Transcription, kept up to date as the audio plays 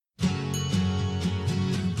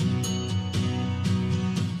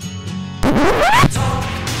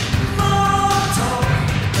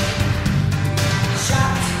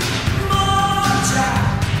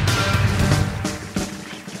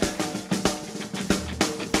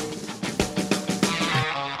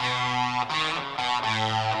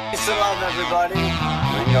Peace and love, everybody.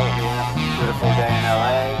 Ringo here. Beautiful day in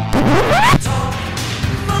LA.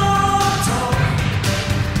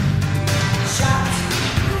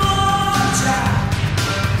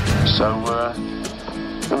 So,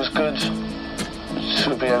 it was good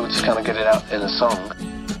to be able to kind of get it out in a song.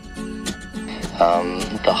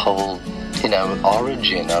 The whole,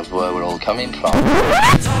 origin of where we're all coming from.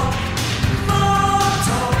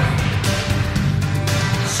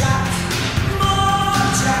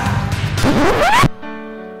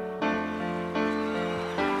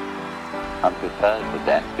 I'm prepared for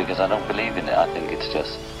death because I don't believe in it. I think it's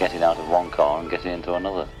just getting out of one car and getting into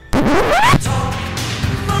another.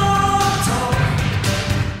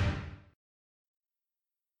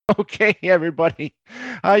 Okay, everybody,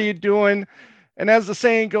 how you doing? And as the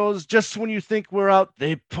saying goes, just when you think we're out,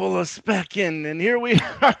 they pull us back in. And here we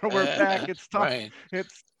are. We're back. It's talk. Right.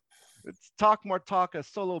 It's Talk More Talk, a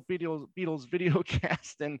solo Beatles video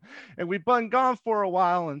cast, and we've been gone for a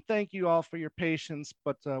while. And thank you all for your patience.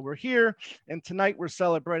 But we're here, and tonight we're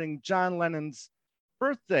celebrating John Lennon's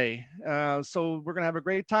birthday. So we're gonna have a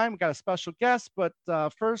great time. We got a special guest, but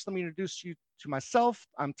first, let me introduce you to myself.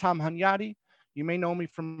 I'm Tom Hunyadi. You may know me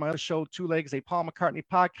from my show, Two Legs, a Paul McCartney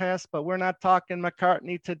podcast, but we're not talking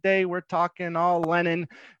McCartney today. We're talking all Lennon.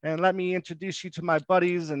 And let me introduce you to my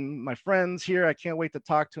buddies and my friends here. I can't wait to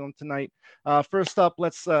talk to them tonight. First up,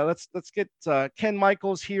 let's get Ken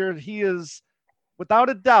Michaels here. He is, without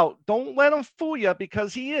a doubt, don't let him fool you,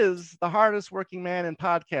 because he is the hardest working man in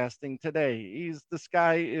podcasting today. This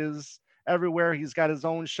guy is everywhere. He's got his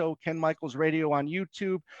own show, Ken Michaels Radio, on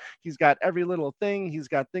YouTube. He's got every little thing. He's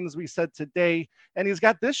got Things We Said Today, and he's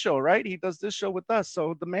got this show, right? He does this show with us.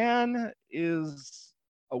 So the man is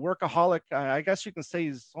a workaholic. I guess you can say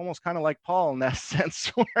he's almost kind of like Paul in that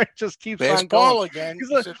sense, where it just keeps There's on going. Paul again.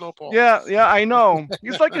 He's like, no Paul. Yeah, I know.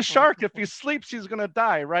 He's like a shark. If he sleeps, he's gonna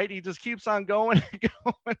die, right? He just keeps on going and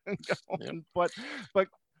going and going. Yep. But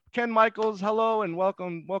Ken Michaels, hello and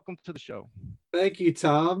welcome to the show. Thank you,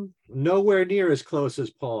 Tom. Nowhere near as close as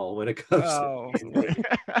Paul when it comes to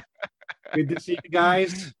good to see you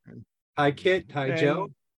guys. Hi, Kit. Hi, Joe.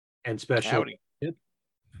 And special.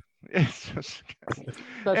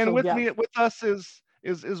 And with us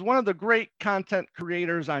is one of the great content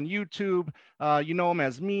creators on YouTube. You know him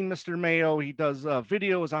as Mean Mr. Mayo. He does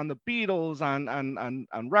videos on the Beatles,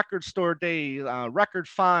 on Record Store Day, Record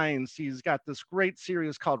Finds. He's got this great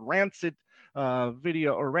series called Rancid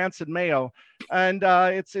Video or Rancid Mayo, and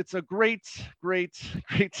it's a great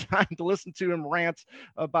time to listen to him rant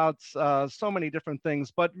about so many different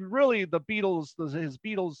things. But really, the Beatles, his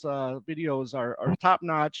Beatles videos are top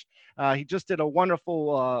notch. He just did a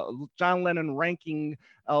wonderful John Lennon ranking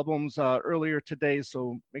albums earlier today,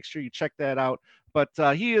 so make sure you check that out. But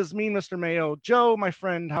he is Mean Mr. Mayo. Joe, my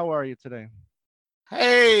friend, how are you today?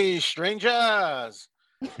 Hey, strangers.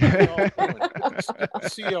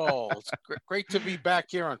 See y'all. It's great to be back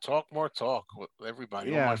here on Talk More Talk with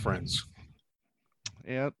everybody, all my friends.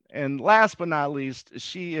 Yeah, and last but not least,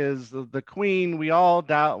 she is the queen. We all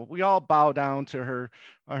bow down to her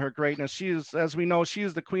greatness. She is, as we know, she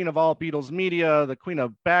is the queen of all Beatles media, the queen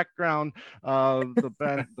of background,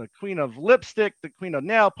 the queen of lipstick, the queen of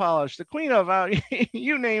nail polish, the queen of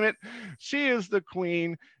you name it. She is the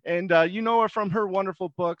queen, and you know her from her wonderful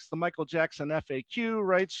books, the Michael Jackson FAQ,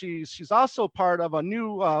 right? She's also part of a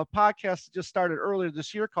new podcast that just started earlier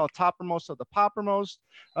this year called Toppermost of the Poppermost,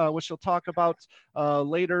 which she'll talk about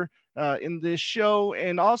later in this show,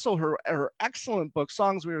 and also her excellent book,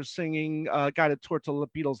 Songs We Were Singing, Guided Tour to the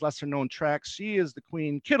Beatles' Lesser Known Tracks. She is the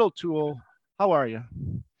queen. Kid O'Toole, how are you?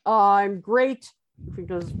 I'm great,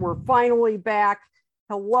 because we're finally back.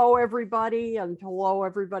 Hello, everybody, and hello,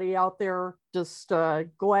 everybody out there. Just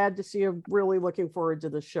glad to see you. Really looking forward to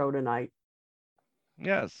the show tonight.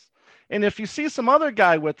 Yes. And if you see some other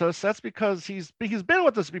guy with us, that's because he's been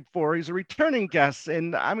with us before. He's a returning guest,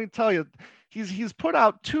 and I'm going to tell you, he's put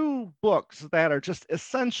out 2 books that are just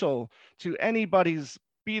essential to anybody's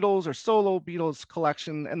Beatles or solo Beatles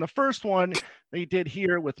collection. And the first one they did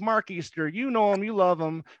here with Mark Easter. You know him, you love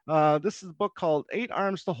him. This is a book called 8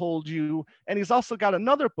 Arms to Hold You. And he's also got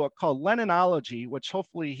another book called Lennonology, which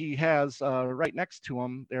hopefully he has right next to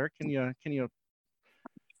him there. Can you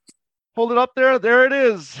hold it up there? There it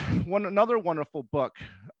is. Another wonderful book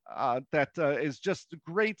that is just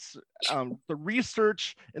great. The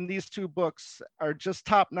research in these 2 books are just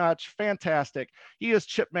top notch, fantastic. He is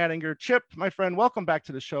Chip Madinger. Chip, my friend, welcome back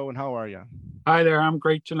to the show, and how are you? Hi there. I'm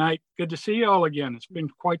great tonight. Good to see you all again. It's been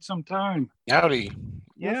quite some time. Howdy.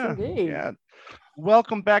 Yes, indeed. Yeah.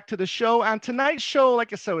 Welcome back to the show. On tonight's show,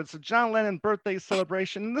 like I said, it's a John Lennon birthday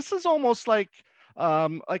celebration. And this is almost like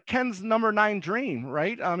like Ken's number 9 dream,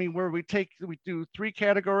 right? I mean, where we do 3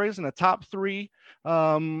 categories and a top 3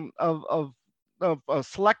 of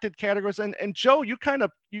selected categories. And Joe, you kind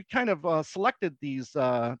of selected these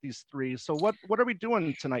 3. So what are we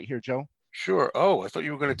doing tonight here, Joe? Sure. Oh, I thought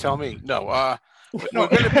you were going to tell me. No, we're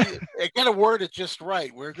going to be, I got to word it just right.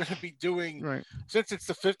 We're going to be doing, right. Since it's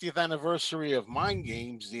the 50th anniversary of Mind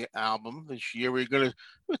Games, the album this year, we're going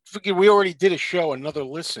to figure we already did a show, Another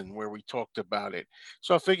Listen, where we talked about it.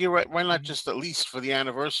 So I figure, why not just at least for the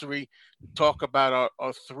anniversary, talk about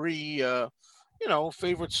our 3,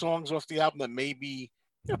 favorite songs off the album that maybe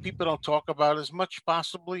people don't talk about as much,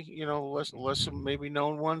 possibly, less maybe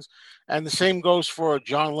known ones. And the same goes for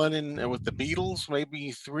John Lennon with the Beatles,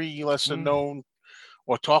 maybe 3 lesser known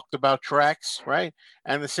or talked about tracks, right?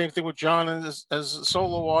 And the same thing with John as a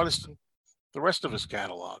solo artist and the rest of his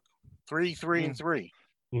catalog. 3, 3, and 3.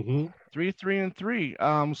 3, 3, and 3.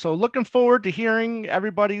 So looking forward to hearing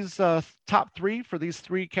everybody's top 3 for these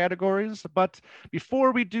 3 categories. But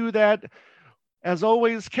before we do that, as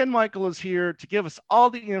always, Ken Michael is here to give us all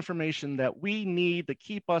the information that we need to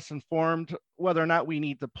keep us informed, whether or not we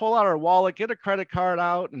need to pull out our wallet, get a credit card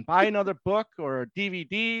out, and buy another book or a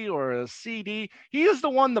DVD or a CD. He is the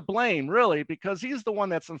one to blame, really, because he's the one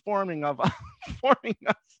that's informing us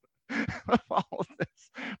of all of this.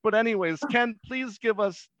 But anyways, Ken, please give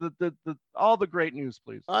us all the great news,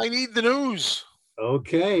 please. I need the news.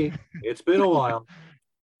 Okay, it's been a while.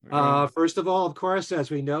 First of all, of course, as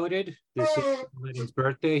we noted, this is Lennon's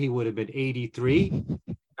birthday. He would have been 83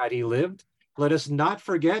 had he lived. Let us not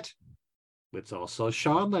forget, it's also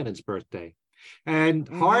Sean Lennon's birthday. And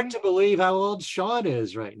hard to believe how old Sean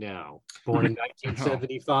is right now. Born in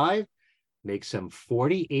 1975, makes him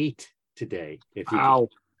 48 today. If you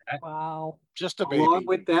wow. Just a baby. Along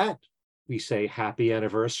with that, we say happy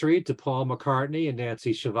anniversary to Paul McCartney and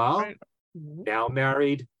Nancy Cheval, Right. now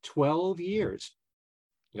married 12 years.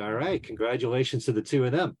 All right, congratulations to the 2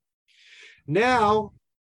 of them. Now,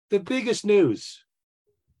 the biggest news,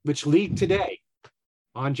 which leaked today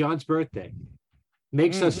on John's birthday,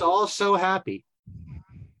 makes us all so happy.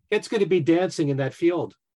 It's going to be dancing in that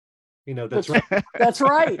field. That's right. That's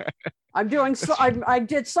right. I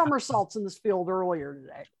did somersaults in this field earlier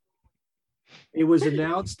today. It was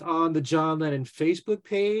announced on the John Lennon Facebook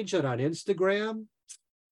page and on Instagram.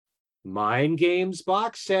 Mind Games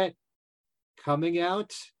box set coming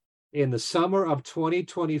out in the summer of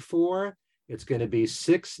 2024. It's going to be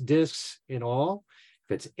 6 discs in all.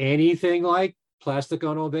 If it's anything like Plastic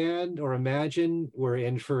Ono Band or Imagine, we're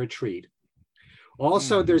in for a treat.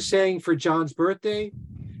 Also, they're saying for John's birthday,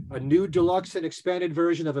 a new deluxe and expanded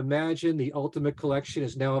version of Imagine, the Ultimate Collection,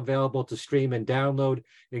 is now available to stream and download,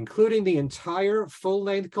 including the entire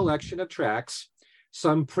full-length collection of tracks,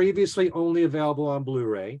 some previously only available on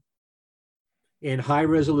Blu-ray, in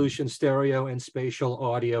high-resolution stereo and spatial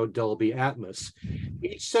audio Dolby Atmos.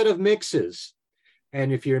 Each set of mixes,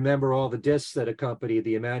 and if you remember all the discs that accompany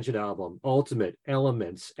the Imagine album, Ultimate,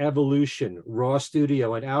 Elements, Evolution, Raw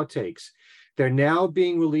Studio, and Outtakes, they're now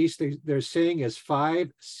being released, they're saying, as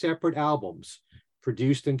 5 separate albums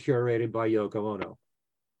produced and curated by Yoko Ono.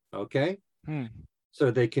 Okay?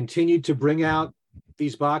 So they continue to bring out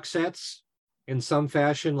these box sets in some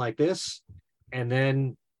fashion like this, and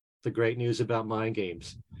then the great news about Mind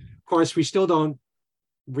Games. Of course, we still don't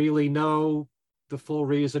really know the full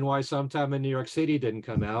reason why Sometime in New York City didn't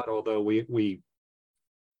come out, although we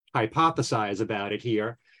hypothesize about it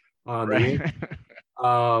here on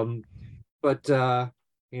the but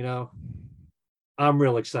I'm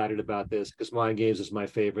real excited about this because Mind Games is my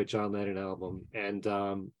favorite John Lennon album, and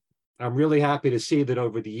I'm really happy to see that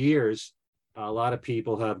over the years a lot of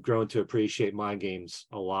people have grown to appreciate Mind Games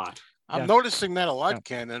a lot. I'm noticing that a lot,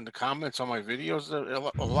 Ken, in the comments on my videos.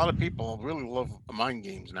 A lot of people really love Mind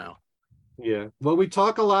Games now. Yeah. Well, we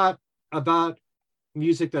talk a lot about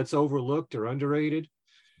music that's overlooked or underrated.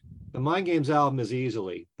 The Mind Games album is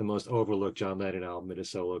easily the most overlooked John Lennon album in his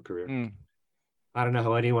solo career. I don't know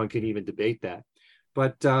how anyone can even debate that.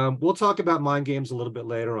 But we'll talk about Mind Games a little bit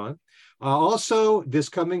later on. Also, this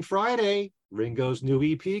coming Friday, Ringo's new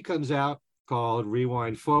EP comes out called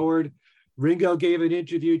Rewind Forward. Ringo gave an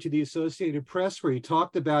interview to the Associated Press where he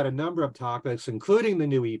talked about a number of topics, including the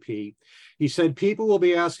new EP. He said, people will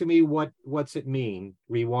be asking me, what's it mean,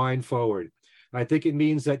 rewind forward? I think it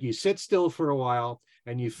means that you sit still for a while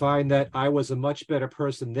and you find that I was a much better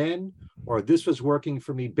person then, or this was working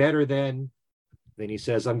for me better then. Then he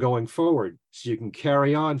says, I'm going forward so you can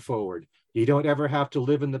carry on forward. You don't ever have to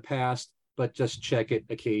live in the past, but just check it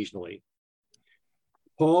occasionally.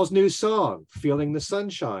 Paul's new song, Feeling the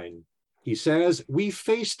Sunshine. He says, we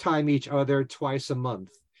FaceTime each other twice a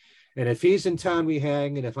month. And if he's in town, we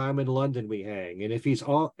hang. And if I'm in London, we hang. And if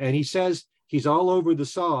he says he's all over the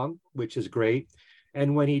song, which is great.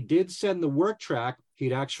 And when he did send the work track,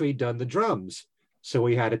 he'd actually done the drums. So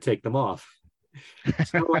we had to take them off.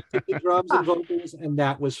 So I did the drums and vocals, and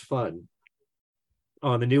that was fun.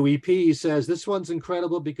 On the new EP, he says, this one's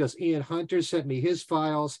incredible because Ian Hunter sent me his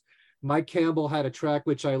files. Mike Campbell had a track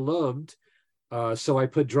which I loved. So I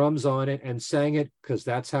put drums on it and sang it because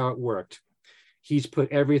that's how it worked. He's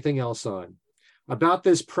put everything else on. About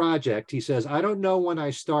this project, he says, I don't know when I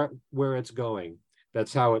start where it's going.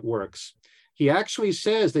 That's how it works. He actually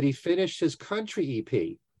says that he finished his country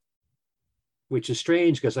EP, which is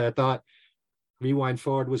strange because I thought Rewind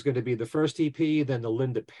Forward was going to be the first EP, then the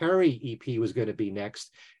Linda Perry EP was going to be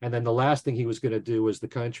next, and then the last thing he was going to do was the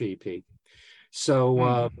country EP.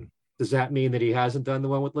 So does that mean that he hasn't done the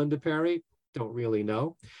one with Linda Perry? Don't really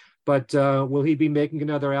know. But will he be making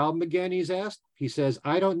another album again, he's asked? He says,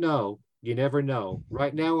 I don't know. You never know.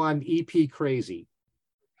 Right now, I'm EP crazy.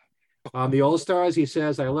 On the All-Stars, he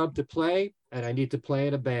says, I love to play, and I need to play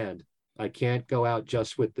in a band. I can't go out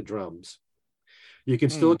just with the drums. You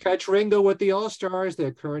can still catch Ringo with the All-Stars.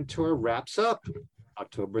 Their current tour wraps up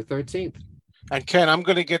October 13th. And Ken, I'm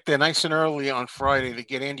going to get there nice and early on Friday to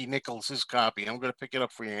get Andy Nichols his copy. I'm going to pick it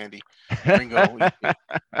up for you, Andy. Ringo.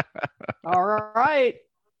 All right.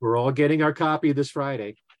 We're all getting our copy this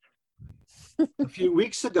Friday. A few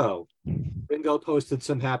weeks ago, Ringo posted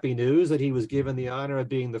some happy news that he was given the honor of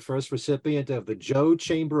being the first recipient of the Joe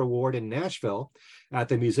Chamber Award in Nashville at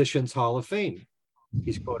the Musicians Hall of Fame.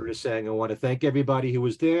 He's quoted as saying, I want to thank everybody who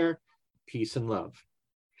was there. Peace and love.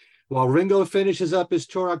 While Ringo finishes up his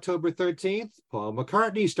tour October 13th, Paul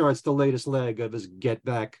McCartney starts the latest leg of his Got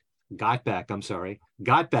Back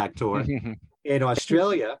tour in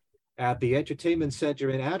Australia at the Entertainment Centre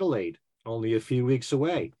in Adelaide, only a few weeks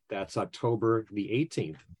away. That's October the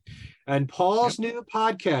 18th. And Paul's new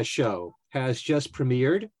podcast show has just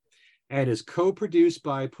premiered and is co-produced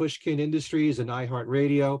by Pushkin Industries and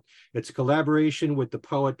iHeartRadio. It's a collaboration with the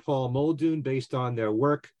poet Paul Muldoon based on their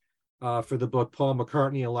work for the book Paul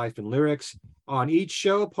McCartney, A Life and Lyrics. On each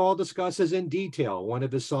show, Paul discusses in detail one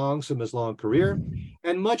of his songs from his long career,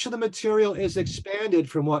 and much of the material is expanded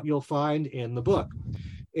from what you'll find in the book.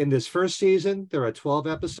 In this first season, there are 12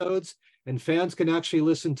 episodes, and fans can actually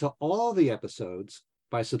listen to all the episodes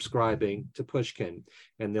by subscribing to Pushkin.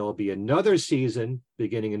 And there will be another season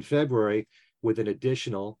beginning in February with an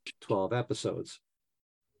additional 12 episodes.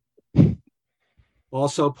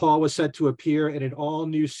 Also, Paul was set to appear in an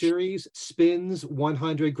all-new series, Spin's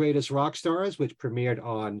 100 Greatest Rock Stars, which premiered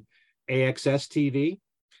on AXS TV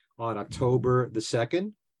on October the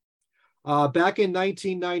 2nd. Back in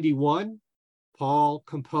 1991, Paul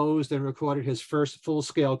composed and recorded his first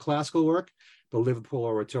full-scale classical work, the Liverpool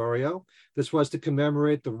Oratorio. This was to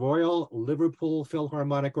commemorate the Royal Liverpool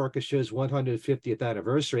Philharmonic Orchestra's 150th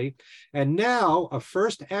anniversary. And now a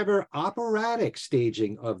first ever operatic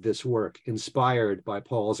staging of this work, inspired by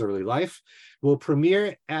Paul's early life, will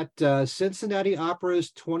premiere at Cincinnati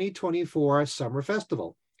Opera's 2024 Summer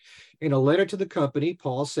Festival. In a letter to the company,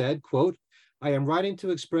 Paul said, quote, I am writing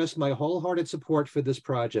to express my wholehearted support for this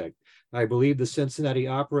project. I believe the Cincinnati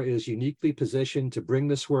Opera is uniquely positioned to bring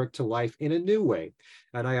this work to life in a new way,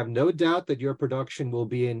 and I have no doubt that your production will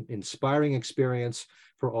be an inspiring experience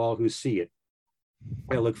for all who see it.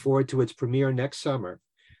 I look forward to its premiere next summer.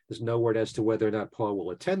 There's no word as to whether or not Paul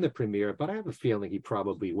will attend the premiere, but I have a feeling he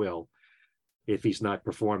probably will if he's not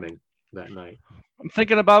performing that night. I'm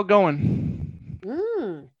thinking about going.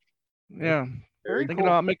 Yeah. Very thinking cool.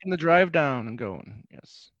 about making the drive down and going.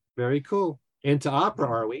 Yes. Very cool. Into opera,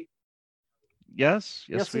 are we? Yes.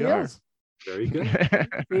 Yes, we are. Is. Very good.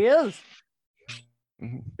 He is.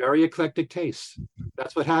 Very eclectic taste.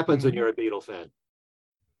 That's what happens when you're a Beatle fan.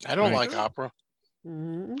 I don't like opera.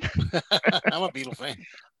 I'm a Beatle fan.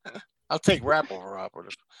 I'll take rap over opera.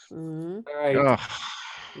 All right.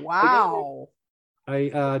 Wow.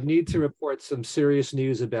 I need to report some serious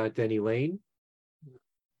news about Denny Lane.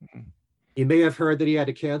 You may have heard that he had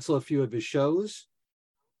to cancel a few of his shows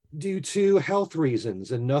due to health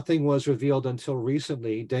reasons, and nothing was revealed until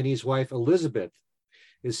recently. Denny's wife, Elizabeth,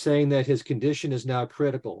 is saying that his condition is now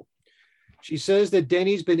critical. She says that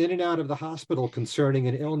Denny's been in and out of the hospital concerning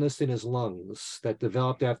an illness in his lungs that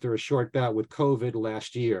developed after a short bout with COVID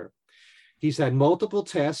last year. He's had multiple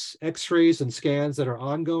tests, x-rays, and scans that are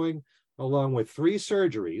ongoing, along with 3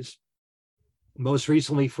 surgeries, most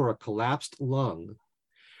recently for a collapsed lung,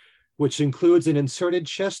 which includes an inserted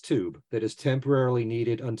chest tube that is temporarily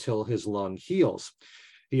needed until his lung heals.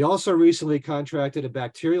 He also recently contracted a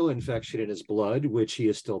bacterial infection in his blood, which he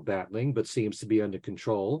is still battling, but seems to be under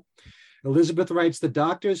control. Elizabeth writes, the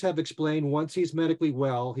doctors have explained once he's medically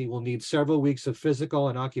well, he will need several weeks of physical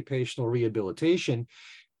and occupational rehabilitation.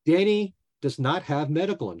 Danny does not have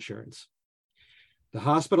medical insurance. The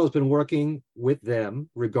hospital has been working with them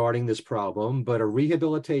regarding this problem, but a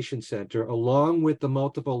rehabilitation center, along with the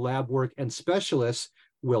multiple lab work and specialists,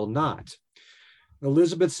 will not.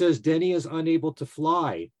 Elizabeth says Denny is unable to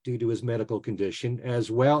fly due to his medical condition,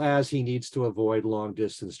 as well as he needs to avoid long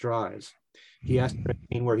distance drives. He has to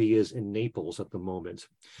remain where he is in Naples at the moment.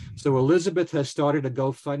 So Elizabeth has started a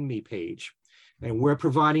GoFundMe page, and we're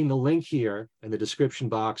providing the link here in the description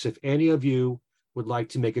box if any of you would like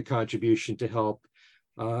to make a contribution to help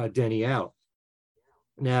Denny out.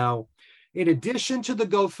 Now, in addition to the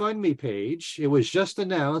GoFundMe page, it was just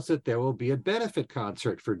announced that there will be a benefit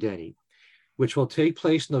concert for Denny, which will take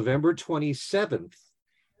place November 27th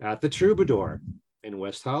at the Troubadour in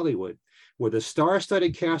West Hollywood, with a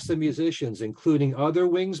star-studded cast of musicians, including other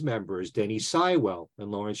Wings members, Denny Sywell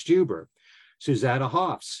and Lawrence Juber, Susanna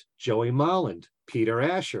Hoffs, Joey Molland, Peter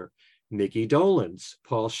Asher, Mickey Dolenz,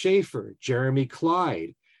 Paul Schaefer, Jeremy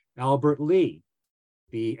Clyde, Albert Lee,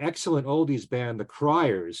 the excellent oldies band, the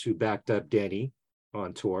Criers, who backed up Denny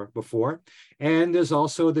on tour before, and there's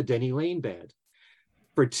also the Denny Lane Band.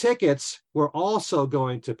 For tickets, we're also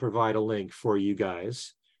going to provide a link for you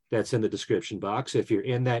guys that's in the description box. If you're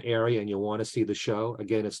in that area and you want to see the show,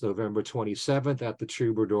 again, it's November 27th at the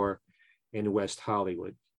Troubadour in West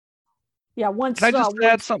Hollywood. Yeah, once Can I just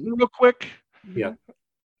add something real quick? Yeah.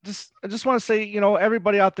 I just want to say, you know,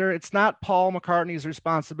 everybody out there, it's not Paul McCartney's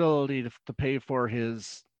responsibility to pay for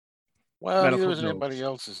his. Well, medical neither is bills. anybody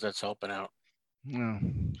else's that's helping out. No.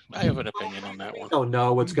 I have an opinion on that one. I don't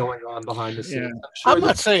know what's going on behind the scenes. Yeah. I'm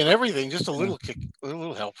not saying everything, just a little kick, a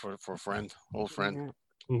little help for a friend, old friend.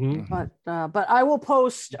 Mm-hmm. But I will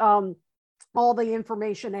post all the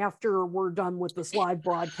information after we're done with this live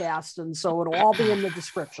broadcast, and so it'll all be in the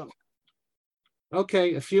description.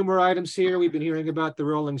 Okay, a few more items here. We've been hearing about the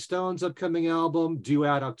Rolling Stones' upcoming album, due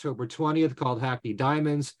out October 20th, called Hackney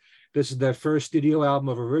Diamonds. This is their first studio album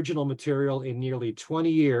of original material in nearly 20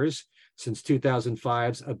 years, since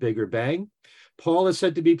 2005's A Bigger Bang. Paul is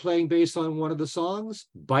said to be playing bass on one of the songs,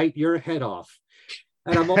 Bite Your Head Off.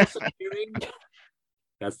 And I'm also hearing,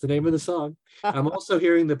 that's the name of the song. I'm also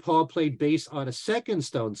hearing that Paul played bass on a second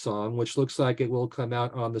Stones song, which looks like it will come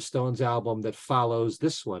out on the Stones album that follows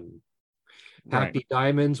this one. Right. Happy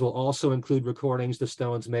Diamonds will also include recordings the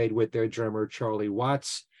Stones made with their drummer Charlie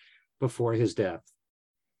Watts before his death.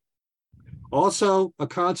 Also, a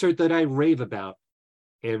concert that I rave about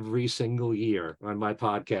every single year on my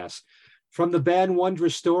podcast. From the band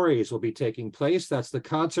Wondrous Stories will be taking place. That's the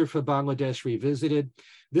Concert for Bangladesh Revisited.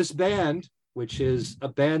 This band, which is a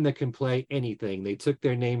band that can play anything, they took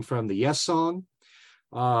their name from the Yes song.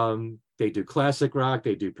 They do classic rock,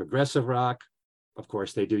 they do progressive rock. Of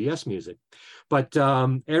course, they do Yes music. But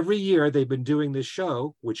every year they've been doing this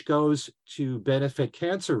show, which goes to benefit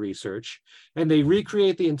cancer research, and they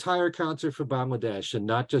recreate the entire Concert for Bangladesh, and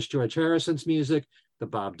not just George Harrison's music, the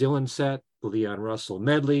Bob Dylan set, the Leon Russell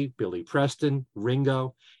medley, Billy Preston,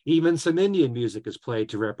 Ringo, even some Indian music is played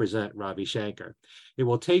to represent Ravi Shankar. It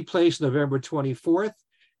will take place November 24th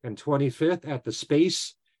and 25th at the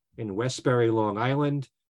Space in Westbury, Long Island.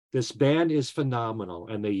 This band is phenomenal,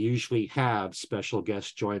 and they usually have special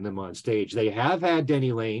guests join them on stage. They have had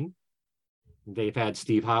Denny Lane. They've had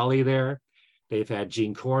Steve Holley there. They've had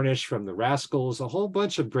Gene Cornish from the Rascals, a whole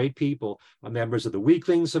bunch of great people. Members of the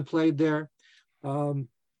Weaklings have played there.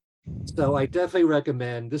 So I definitely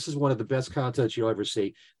recommend, this is one of the best concerts you'll ever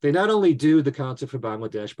see. They not only do the Concert for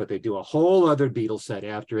Bangladesh, but they do a whole other Beatles set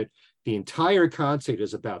after it. The entire concert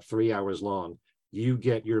is about 3 hours long. You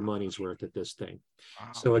get your money's worth at this thing.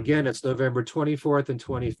 Wow. So again, it's November 24th and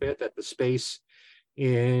 25th at the Space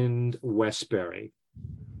in Westbury.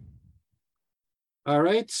 All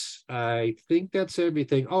right, I think that's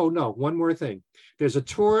everything. Oh no, one more thing. There's a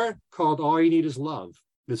tour called All You Need Is Love.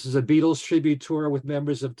 This is a Beatles tribute tour with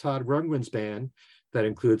members of Todd Rundgren's band that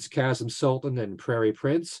includes Kazim Sultan and Prairie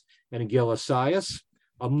Prince and Gil Assayas,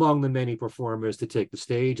 among the many performers to take the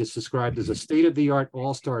stage. It's described as a state-of-the-art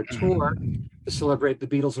all-star tour to celebrate the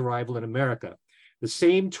Beatles' arrival in America. The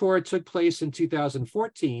same tour took place in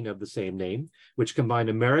 2014 of the same name, which combined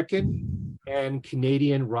American and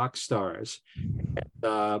Canadian rock stars.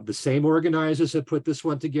 The same organizers have put this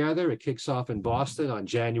one together. It kicks off in Boston on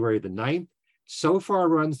January the 9th. So far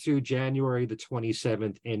runs through January the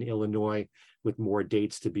 27th in Illinois, with more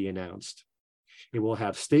dates to be announced. It will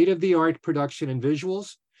have state-of-the-art production and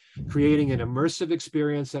visuals. creating an immersive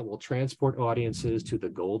experience that will transport audiences to the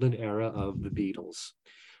golden era of the Beatles.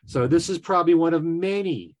 So this is probably one of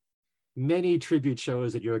many tribute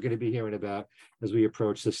shows that you're going to be hearing about as we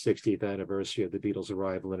approach the 60th anniversary of the Beatles'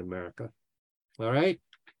 arrival in America. All right.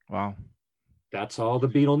 Wow. That's all the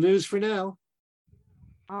Beatle news for now.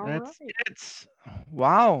 That's it.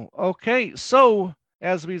 Wow. Okay. So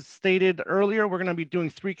as we stated earlier, we're going to be doing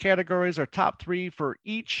 3 categories, our top 3 for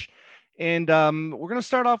each. And we're going to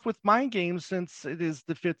start off with Mind Games since it is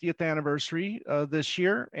the 50th anniversary this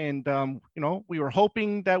year. And, we were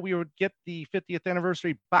hoping that we would get the 50th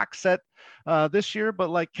anniversary box set this year. But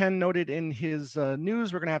like Ken noted in his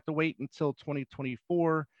news, we're going to have to wait until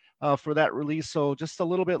 2024 for that release. So just a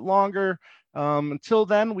little bit longer. Until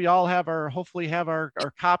then, we all hopefully have our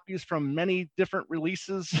copies from many different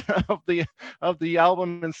releases of the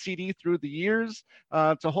album and CD through the years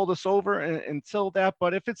to hold us over until that.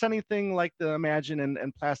 But if it's anything like the Imagine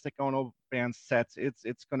and Plastic Ono band sets,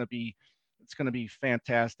 it's going to be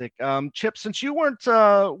fantastic. Chip, since you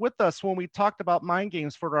weren't with us when we talked about Mind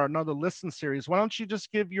Games for our Another Listen series, why don't you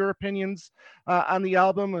just give your opinions on the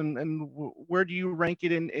album and where do you rank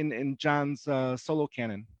it in John's solo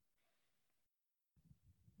canon?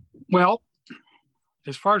 Well,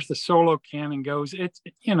 as far as the solo canon goes, it's,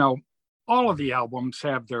 all of the albums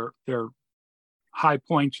have their high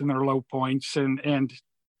points and their low points. And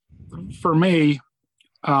for me,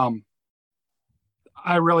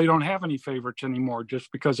 I really don't have any favorites anymore, just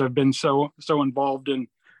because I've been so involved in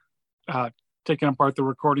taking apart the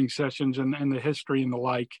recording sessions and the history and the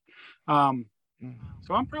like. So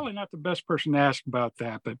I'm probably not the best person to ask about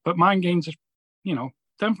that, but Mind Games is,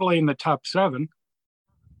 definitely in the top 7.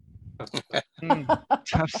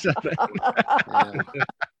 Top 7.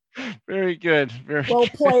 Very good. Very well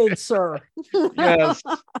good. played, sir. Yes,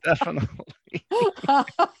 definitely.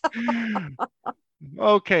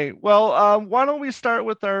 Okay, well, why don't we start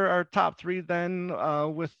with our top 3 then,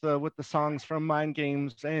 with the songs from Mind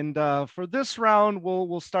Games, and for this round,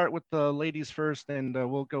 we'll start with the ladies first, and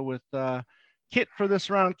we'll go with Kit for this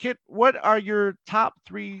round. Kit, what are your top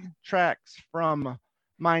 3 tracks from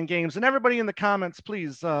Mind Games? And everybody in the comments,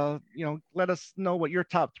 please, let us know what your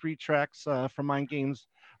top 3 tracks from Mind Games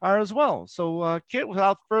are as well. So Kit,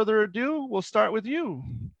 without further ado, we'll start with you.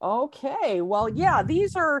 Okay, well, yeah,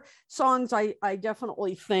 these are songs I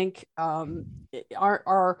definitely think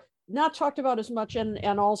are not talked about as much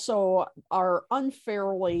and also are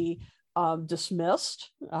unfairly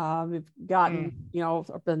dismissed. We've gotten,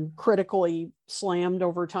 been critically slammed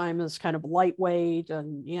over time as kind of lightweight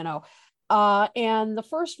and, and the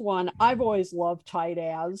first one, I've always loved Tight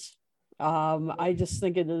As. I just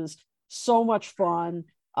think it is so much fun.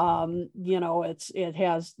 It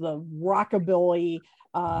has the rockabilly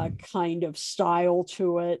kind of style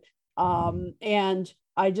to it. And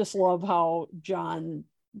I just love how John,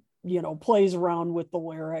 plays around with the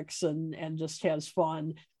lyrics and just has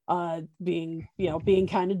fun being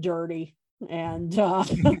kind of dirty. And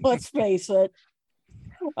let's face it,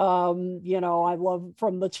 I love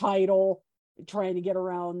from the title trying to get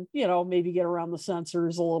around, maybe get around the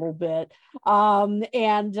censors a little bit. And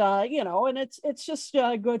it's just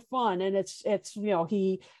good fun. And it's,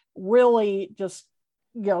 he really just,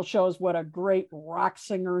 shows what a great rock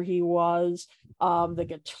singer he was. The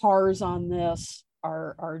guitars on this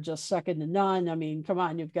are just second to none. I mean, come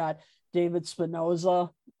on, you've got David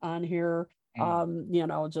Spinoza on here.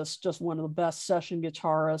 Just one of the best session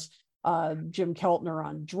guitarists. Jim Keltner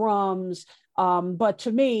on drums. But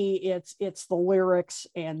to me, it's the lyrics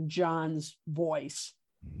and John's voice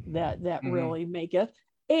that really make it.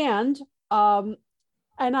 And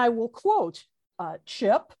I will quote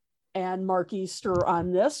Chip and Mark Easter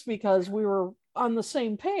on this because we were on the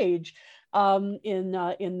same page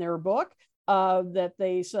in their book that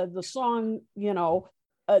they said the song,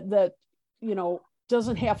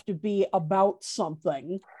 doesn't have to be about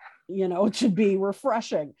something, to be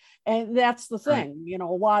refreshing. And that's the thing, a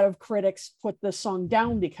lot of critics put this song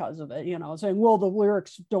down because of it, saying, well, the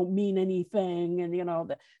lyrics don't mean anything. And,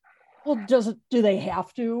 do they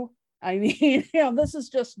have to? I mean, this is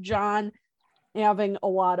just John having a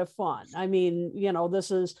lot of fun. I mean, this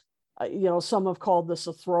is, some have called this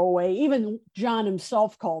a throwaway. Even John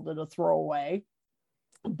himself called it a throwaway.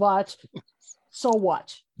 But so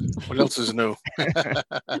what? What else is new?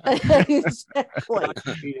 Exactly. He's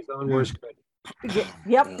his own worst critic.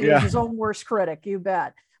 Yep, he's his own worst critic, you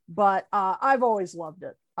bet. But I've always loved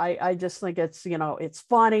it. I just think it's, it's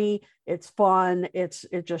funny, it's fun,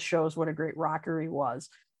 it just shows what a great rocker he was.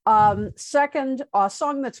 Second, a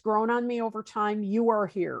song that's grown on me over time, You Are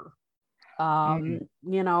Here.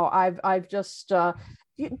 I've just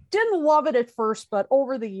didn't love it at first, but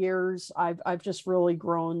over the years, I've just really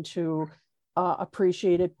grown to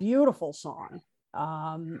appreciate it. Beautiful song.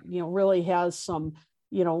 Really has some,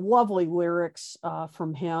 lovely lyrics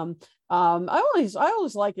from him. I always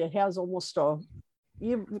like it. It has almost a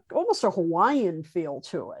Hawaiian feel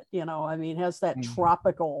to it. Has that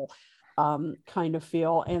tropical kind of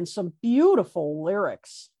feel, and some beautiful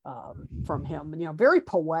lyrics from him. Very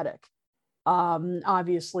poetic.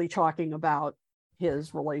 Obviously talking about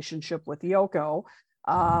his relationship with Yoko.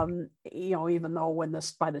 Even though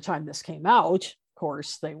by the time this came out, of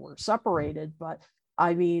course, they were separated, but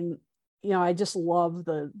I just love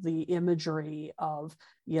the imagery of,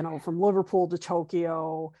 from Liverpool to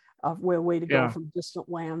Tokyo, of way to go from distant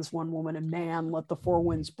lands, one woman and man, let the four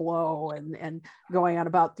winds blow, and going on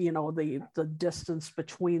about, the distance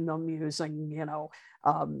between them using,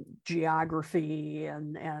 geography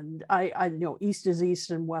and I know east is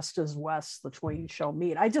east and west is west, the twain shall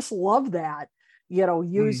meet. I just love that,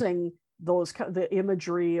 using the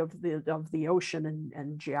imagery of the ocean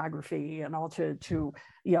and geography and all to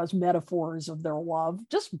as metaphors of their love.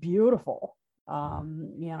 Just beautiful.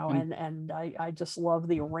 And I just love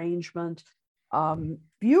the arrangement.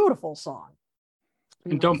 Beautiful song.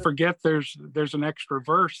 And don't forget, there's an extra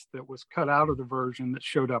verse that was cut out of the version that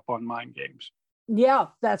showed up on Mind Games. Yeah,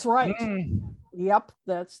 that's right. Yep,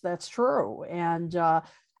 that's true. And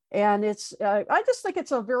it's I just think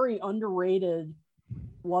it's a very underrated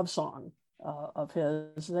love song of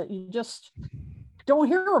his that you just don't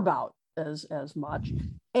hear about as much.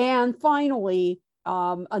 And finally,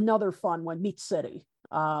 another fun one, Meat City.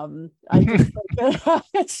 I just think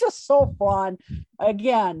it's just so fun.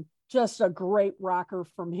 Again, just a great rocker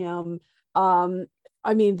from him. The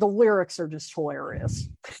lyrics are just hilarious.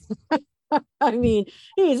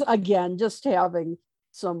 He's again just having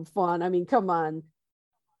some fun. Come on,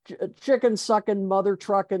 chicken sucking, mother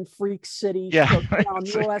trucking, freak city, down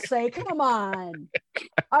USA. Come on.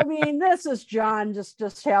 This is John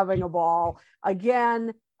just having a ball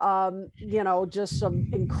again. Just some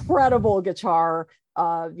incredible guitar,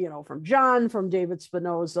 from John, from David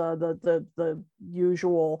Spinoza, the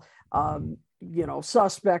usual,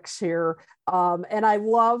 suspects here. And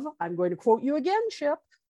I'm going to quote you again, Chip,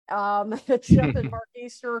 Chip and Mark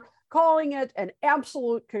Easter, calling it an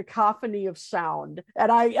absolute cacophony of sound.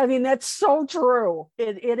 And I that's so true.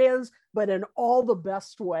 It is, but in all the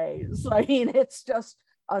best ways. It's just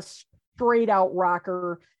a straight out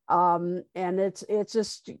rocker. And it's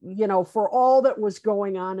just, for all that was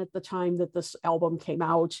going on at the time that this album came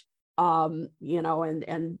out, and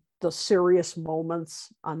the serious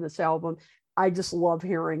moments on this album, I just love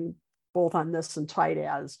hearing, both on this and Tight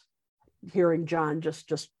As, hearing John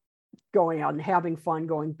just going out and having fun,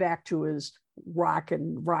 going back to his rock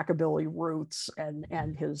and rockabilly roots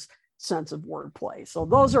and his sense of wordplay. So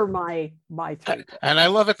those are my three. And I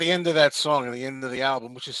love at the end of that song, at the end of the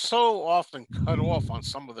album, which is so often cut off on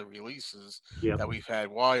some of the releases that we've had.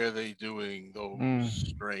 Why are they doing those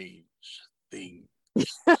strange things?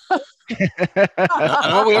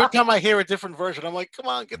 Every time I hear a different version, I'm like, come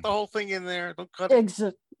on, get the whole thing in there. Don't cut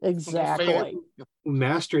it. Exactly. Who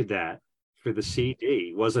mastered that for the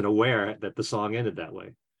CD wasn't aware that the song ended that way.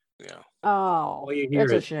 Yeah. Oh,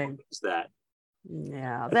 it's a shame. Is that?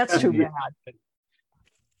 Yeah, that's too bad.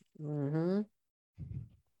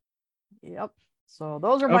 Yep. So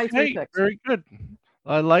those are my three picks. Very good.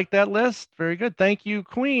 I like that list. Very good. Thank you,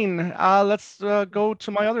 Queen. Let's go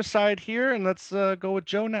to my other side here, and let's go with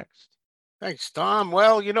Joe next. Thanks, Tom.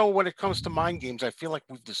 Well, when it comes to Mind Games, I feel like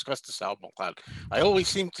we've discussed this album a lot. I always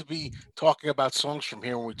seem to be talking about songs from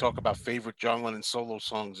here when we talk about favorite John Lennon solo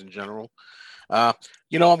songs in general. I'm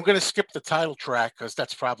going to skip the title track because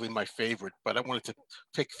that's probably my favorite, but I wanted to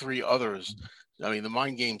pick three others. The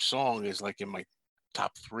Mind Game song is like in my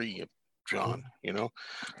top three of John,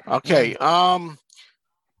 Okay.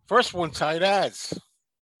 First one, Tight As.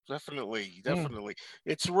 Definitely.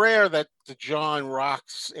 It's rare that the John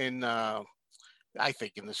rocks in, I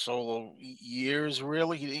think, in the solo years,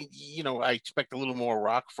 really. I expect a little more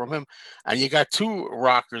rock from him. And you got two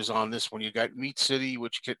rockers on this one. You got Meat City,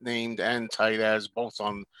 which get named, and Tight As, both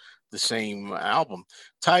on the same album.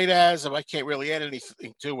 Tight As, I can't really add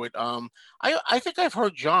anything to it. I think I've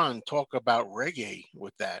heard John talk about reggae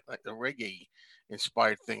with that, like the reggae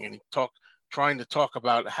inspired thing, and trying to talk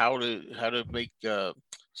about how to make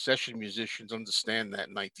session musicians understand that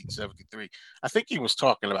in 1973. I think he was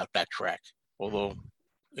talking about that track, although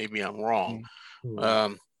maybe I'm wrong.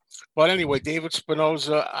 But anyway, David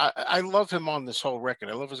Spinoza, I love him on this whole record.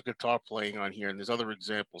 I love his guitar playing on here, and there's other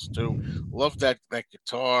examples too. Love that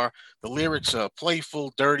guitar. The lyrics are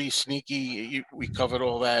playful, dirty, sneaky. We covered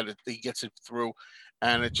all that. He gets it through,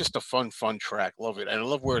 and it's just a fun track. Love it, and I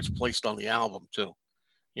love where it's placed on the album too.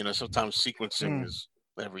 Sometimes sequencing is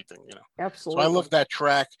everything. Absolutely. So I love that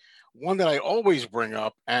track. One that I always bring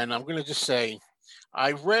up, and I'm gonna just say,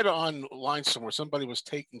 I read online somewhere somebody was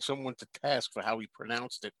taking someone to task for how he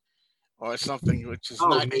pronounced it, or something, which is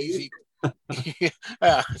not easy.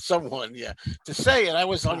 Someone, to say it. I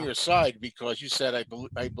was on your side because you said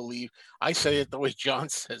I believe I say it the way John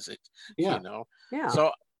says it. Yeah.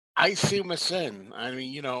 So I see my sin. I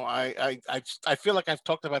mean, I feel like I've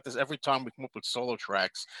talked about this every time we come up with solo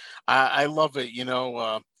tracks. I love it.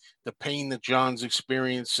 The pain that John's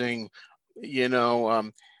experiencing.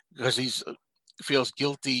 Because he's feels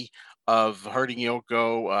guilty of hurting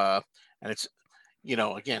Yoko, and it's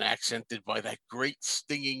again accented by that great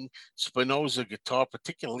stinging Spinoza guitar,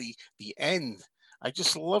 particularly the end. I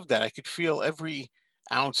just love that. I could feel every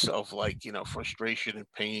ounce of frustration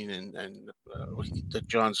and pain and that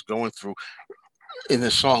John's going through in the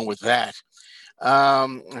song with that,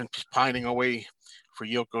 and pining away for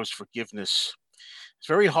Yoko's forgiveness. It's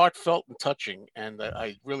very heartfelt and touching, and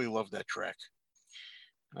I really love that track.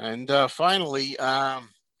 And finally,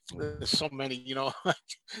 there's so many,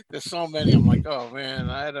 there's so many. I'm like, oh man,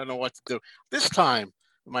 I don't know what to do. This time,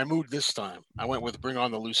 my mood this time, I went with Bring On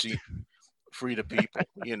the Lucy, Free the People,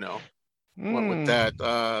 Went with that.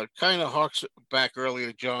 Kind of harks back earlier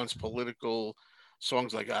to John's political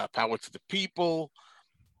songs like Power to the People.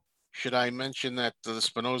 Should I mention that the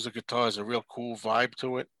Spinoza guitar has a real cool vibe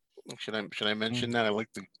to it? Should I mention that? I like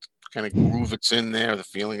the kind of groove it's in there, the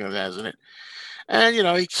feeling it has in it. And,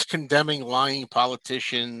 he's condemning lying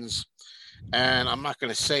politicians. And I'm not going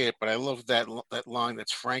to say it, but I love that line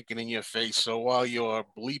that's frank and in your face. So while you're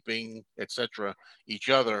bleeping, etc., each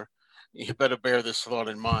other, you better bear this thought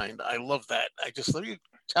in mind. I love that. Let you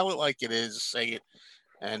tell it like it is, say it.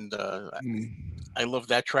 And I love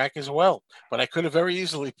that track as well. But I could have very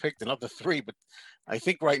easily picked another three. But I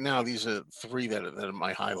think right now these are three that are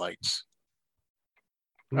my highlights.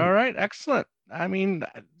 All right, excellent. I mean,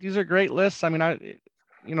 these are great lists. I mean,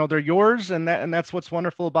 they're yours, and that's what's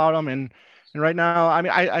wonderful about them. And right now, I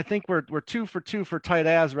mean, I think we're 2 for 2 for tight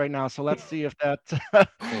as right now. So let's see if that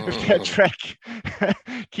if that track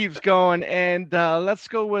keeps going. And let's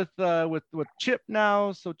go with Chip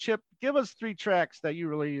now. So Chip, give us 3 tracks that you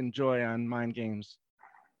really enjoy on Mind Games.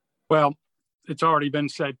 Well, it's already been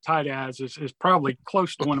said. Tight as is probably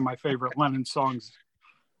close to one of my favorite Lennon songs.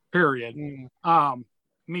 Period.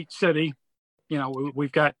 Meat City.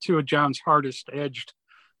 We've got 2 of John's hardest edged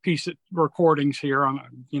piece of recordings here on,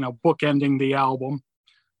 bookending the album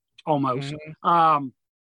almost. And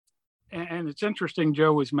it's interesting,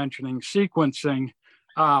 Joe was mentioning sequencing.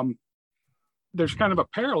 There's kind of a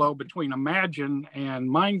parallel between Imagine and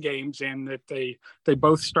Mind Games in that they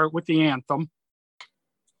both start with the anthem.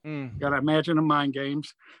 Got Imagine and Mind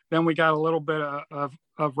Games. Then we got a little bit of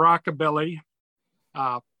rockabilly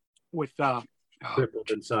with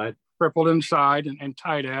Crippled Inside and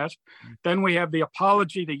Tight Ass. Then we have the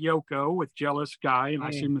Apology to Yoko with Jealous Guy and I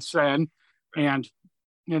See My Sin, and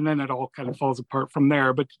then it all kind of falls apart from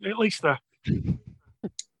there. But at least but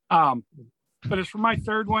as for my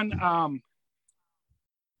third one,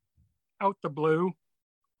 Out the Blue,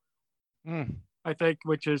 I think,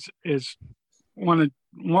 which is one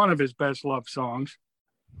of his best love songs,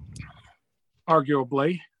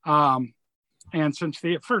 arguably. And since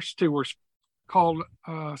the first 2 were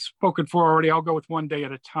spoken for already, I'll go with One Day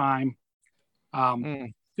at a Time,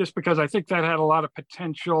 just because I think that had a lot of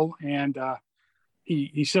potential. And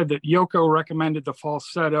he said that Yoko recommended the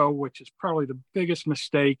falsetto, which is probably the biggest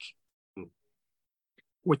mistake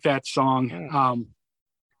with that song.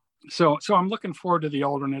 So I'm looking forward to the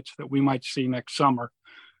alternates that we might see next summer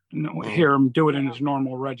and hear him do it in his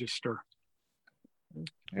normal register.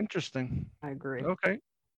 Interesting. I agree. Okay.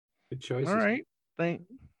 Good choices. All right.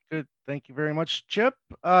 Good. Thank you very much, Chip.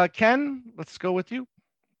 Ken, let's go with you.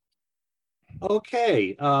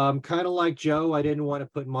 Okay. Kind of like Joe, I didn't want to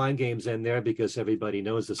put Mind Games in there because everybody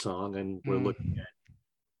knows the song and we're looking at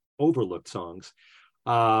overlooked songs.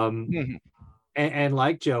 And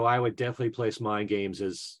like Joe, I would definitely place Mind Games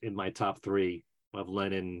as in my top 3 of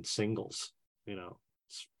Lennon singles.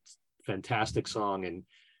 It's a fantastic song and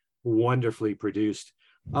wonderfully produced.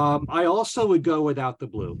 I also would go with Out the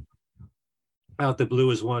Blue. Out the Blue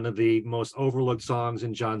is one of the most overlooked songs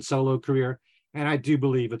in John's solo career, and I do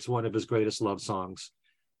believe it's one of his greatest love songs.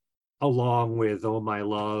 along with Oh My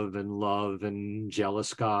Love and Jealous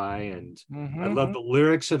Sky. And I love the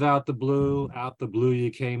lyrics of Out the Blue you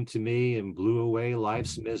came to me and blew away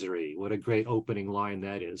life's misery. What a great opening line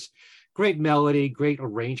that is. Great melody, great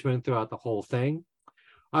arrangement throughout the whole thing.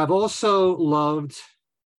 I've also loved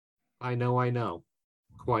I Know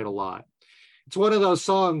quite a lot. It's one of those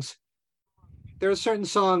songs. There are certain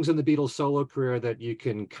songs in the Beatles solo career that you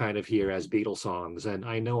can kind of hear as Beatles songs, and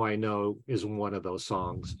I Know is one of those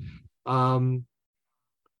songs.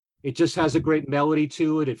 It just has a great melody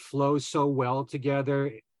to it. It flows so well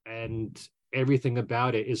together, and everything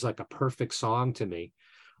about it is like a perfect song to me.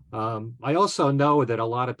 I also know that a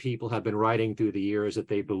lot of people have been writing through the years that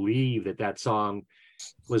they believe that song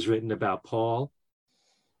was written about Paul,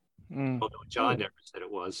 although John never said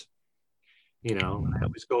it was. I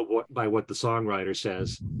always go by what the songwriter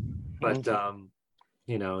says. But,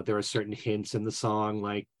 there are certain hints in the song,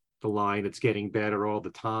 like the line, it's getting better all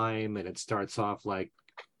the time. And it starts off like,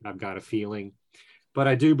 I've got a feeling. But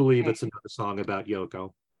I do believe it's another song about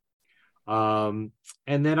Yoko. And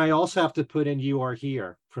then I also have to put in You Are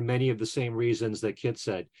Here for many of the same reasons that Kit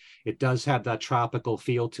said. It does have that tropical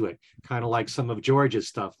feel to it, kind of like some of George's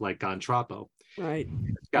stuff, like Gontrapo. Right.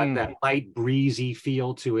 It's got that light, breezy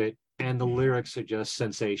feel to it. And the lyrics are just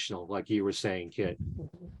sensational, like you were saying, Kit.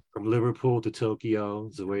 From Liverpool to Tokyo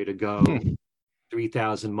is the way to go.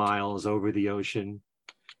 3,000 miles over the ocean.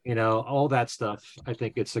 All that stuff. I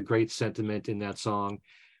think it's a great sentiment in that song.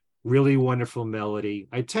 Really wonderful melody.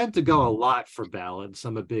 I tend to go a lot for ballads.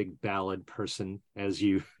 I'm a big ballad person, as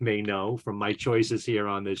you may know from my choices here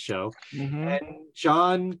on this show. And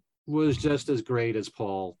John was just as great as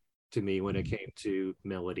Paul to me when it came to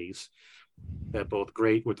melodies. They're both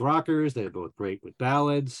great with rockers. They're both great with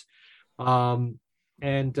ballads. And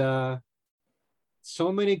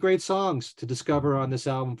so many great songs to discover on this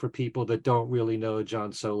album for people that don't really know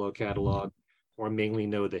John's solo catalog or mainly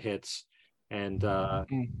know the hits. And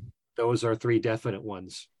those are three definite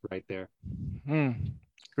ones right there.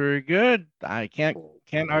 Very good. I can't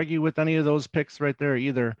argue with any of those picks right there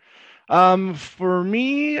either. For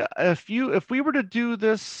me, if we were to do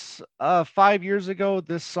this 5 years ago,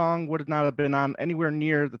 this song would not have been on anywhere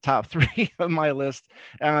near the top 3 of my list,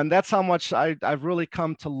 and that's how much I've really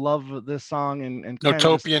come to love this song and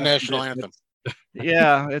Utopia National Anthem.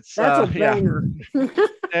 Yeah, it's that's a banger.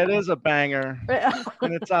 It is a banger,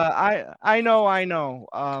 and it's I know,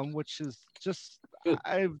 which is just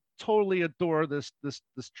I totally adore this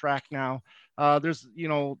track now. There's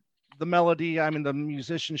the melody, the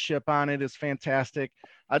musicianship on it is fantastic.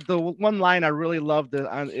 The one line I really loved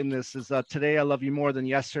in this is today I love you more than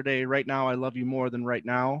yesterday. Right now I love you more than right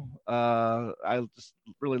now. I just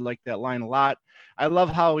really like that line a lot. I love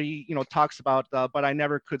how he talks about but I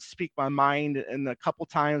never could speak my mind in a couple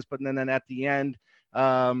times, but then at the end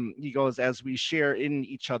he goes, as we share in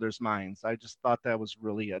each other's minds. I just thought that was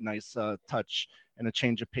really a nice touch and a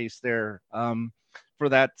change of pace there. For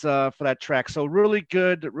that track. So really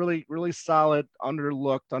good, really solid,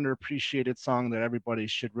 underlooked, underappreciated song that everybody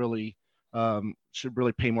should really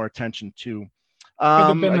pay more attention to. Could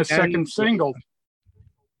have been the second single.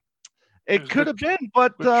 It could have been,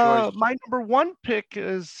 but my number one pick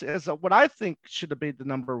is what I think should have been the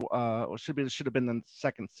number should have been the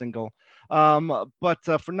second single.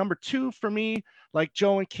 But for number 2 for me, like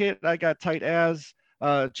Joe and Kit, I got Tight As.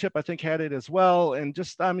 Chip, I think, had it as well, and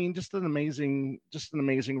just an amazing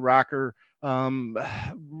rocker.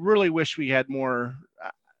 Really wish we had more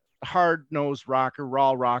hard-nosed rocker,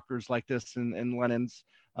 raw rockers like this in Lennon's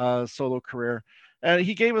solo career. And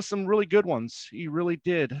he gave us some really good ones. He really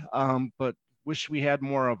did. But wish we had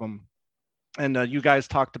more of them. And you guys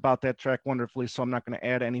talked about that track wonderfully, so I'm not going to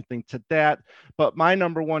add anything to that. But my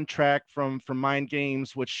number 1 track from Mind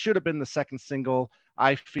Games, which should have been the second single,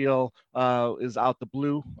 I feel is Out the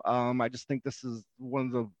Blue. I just think this is one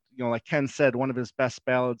of the, like Ken said, one of his best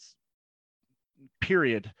ballads,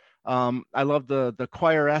 period. I love the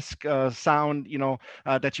choir-esque sound,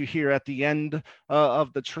 that you hear at the end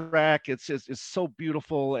of the track. It's so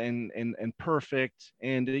beautiful and perfect.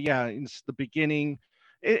 And it's the beginning.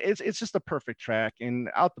 It's just a perfect track. And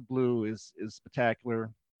Out the Blue is spectacular.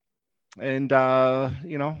 And I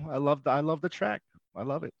love the track. I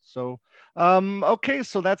love it. So, okay,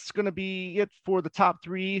 so that's going to be it for the top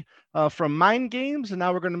 3 from Mind Games. And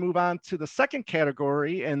now we're going to move on to the second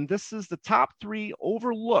category. And this is the top 3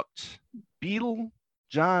 overlooked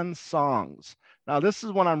John songs. Now, this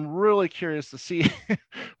is one I'm really curious to see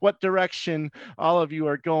what direction all of you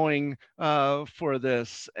are going for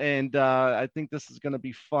this, and I think this is going to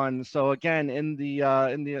be fun. So again, in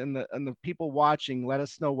the people watching, let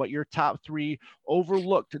us know what your top 3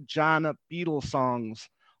 overlooked John Beatles songs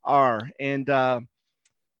are. And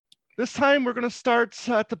this time we're going to start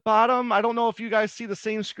at the bottom. I don't know if you guys see the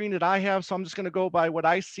same screen that I have, so I'm just going to go by what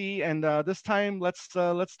I see. And this time, let's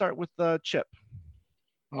start with Chip.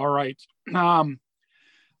 All right.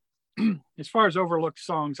 As far as overlooked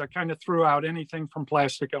songs, I kind of threw out anything from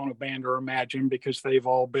Plastic Ono Band or Imagine because they've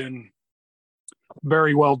all been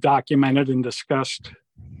very well documented and discussed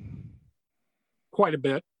quite a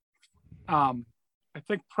bit. I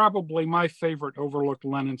think probably my favorite overlooked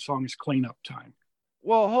Lennon song is Cleanup Time.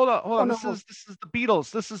 Well, hold on. This is the Beatles.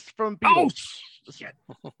 This is from Beatles. Oh, shit.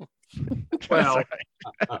 Well,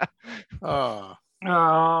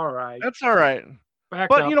 all right. That's all right.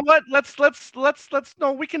 But you know what? Let's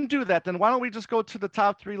no, we can do that then. Why don't we just go to the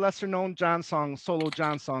top 3 lesser known John songs, solo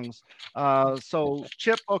John songs. So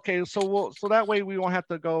Chip, okay, so that way we won't have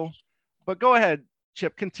to go. But go ahead,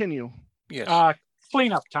 Chip, continue. Yes.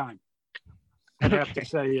 Cleanup Time, I'd have to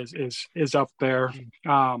say is up there.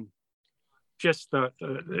 Just the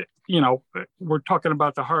we're talking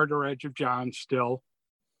about the harder edge of John still.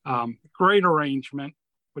 Great arrangement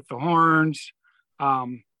with the horns.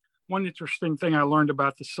 One interesting thing I learned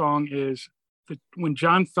about the song is that when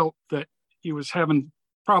John felt that he was having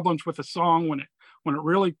problems with the song, when it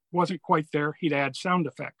really wasn't quite there, he'd add sound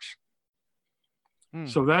effects.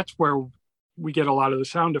 So that's where we get a lot of the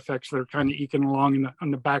sound effects that are kind of eking along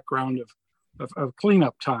in the background of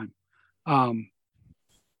Cleanup Time. I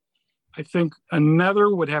think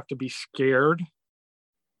another would have to be Scared.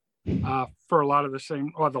 For a lot of the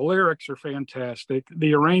same, the lyrics are fantastic.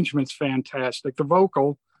 The arrangement's fantastic. The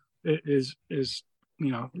vocal is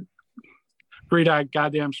great-eyed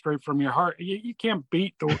goddamn straight from your heart. You can't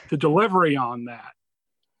beat the delivery on that.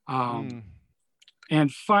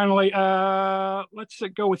 And finally, let's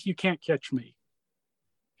go with You Can't Catch Me.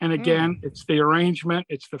 And again, it's the arrangement,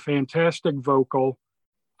 it's the fantastic vocal.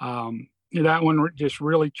 That one just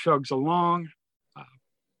really chugs along.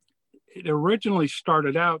 It originally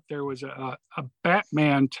started out, there was a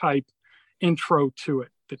Batman type intro to it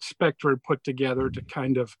that Spectre had put together to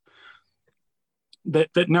kind of,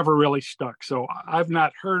 that never really stuck. So I've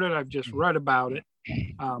not heard it, I've just read about it.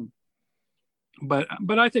 But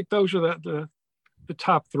I think those are the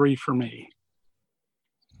top 3 for me.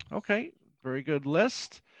 Okay, very good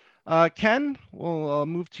list. Ken, we'll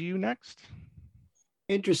move to you next.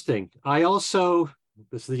 Interesting. This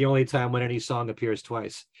is the only time when any song appears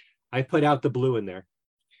twice. I put Out the Blue in there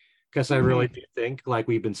because I really do think, like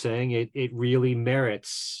we've been saying, it really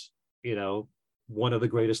merits, one of the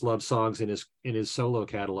greatest love songs in his solo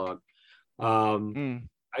catalog.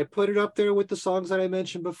 I put it up there with the songs that I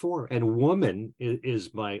mentioned before, and Woman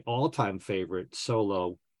is my all-time favorite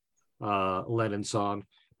solo Lennon song.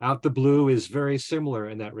 Out the Blue is very similar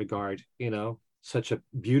in that regard, such a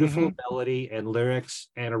beautiful melody and lyrics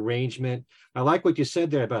and arrangement. I like what you said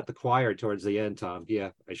there about the choir towards the end, Tom. Yeah,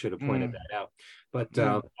 I should have pointed that out. But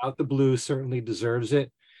Out the Blue certainly deserves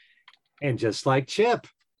it. And just like Chip,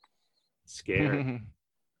 Scared.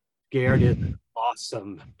 Scared is an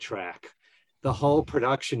awesome track. The whole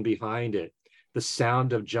production behind it, the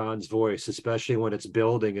sound of John's voice, especially when it's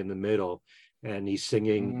building in the middle and he's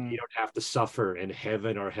singing, You don't have to suffer in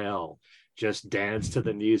heaven or hell. Just dance to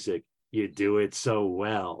the music. You do it so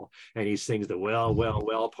well. And he sings the well, well,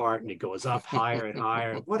 well part, and it goes up higher and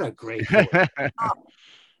higher. What a great voice.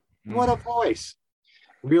 What a voice.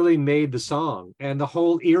 Really made the song. And the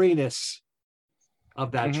whole eeriness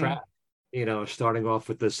of that track, starting off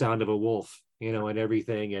with the sound of a wolf, and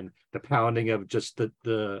everything, and the pounding of just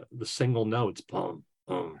the single notes. Boom,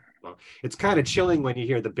 boom, boom. It's kind of chilling when you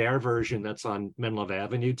hear the Bear version that's on Menlove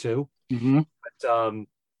Avenue too. But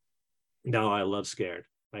no, I love Scared.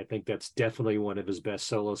 I think that's definitely one of his best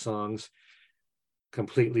solo songs,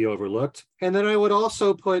 completely overlooked. And then I would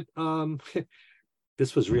also put,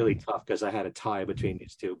 this was really tough because I had a tie between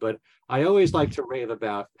these two, but I always like to rave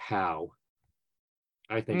about How.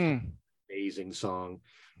 I think it's an amazing song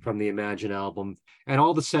from the Imagine album, and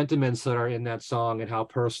all the sentiments that are in that song and how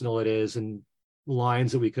personal it is and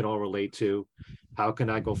lines that we can all relate to. How can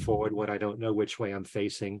I go forward when I don't know which way I'm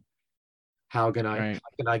facing? How can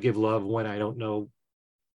I give love when I don't know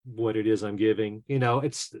what it is I'm giving?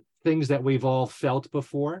 It's things that we've all felt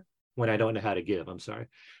before when I don't know how to give. I'm sorry.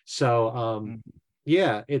 So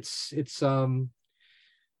yeah, it's you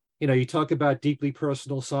talk about deeply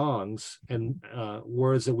personal songs and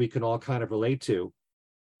words that we can all kind of relate to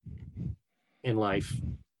in life,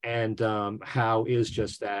 and How is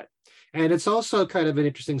just that. And it's also kind of an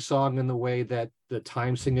interesting song in the way that the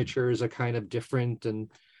time signatures are kind of different, and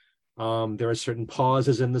there are certain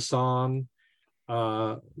pauses in the song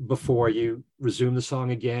before you resume the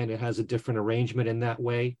song again. It has a different arrangement in that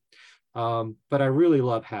way. But I really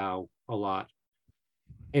love How a lot.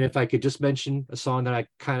 And if I could just mention a song that I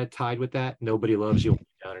kind of tied with that, Nobody Loves You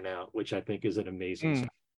Down and Out, which I think is an amazing song.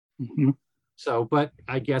 Mm-hmm. So, but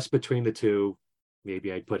I guess between the two,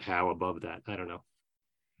 maybe I'd put How above that. I don't know.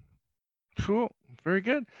 Cool. Very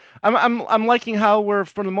good. I'm liking how we're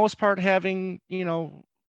for the most part having,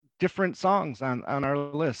 different songs on our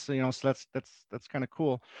list. So that's kind of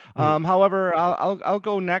cool. However, I'll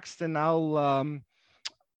go next, and I'm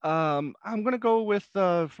gonna go with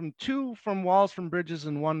from two from Walls from Bridges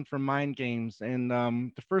and one from Mind Games. And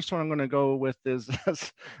the first one I'm gonna go with is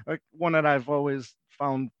like one that I've always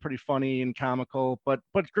found pretty funny and comical, but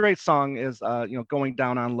great song is Going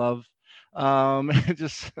Down on Love. I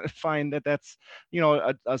just find that that's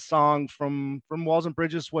a song from Walls and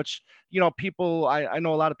Bridges, which people I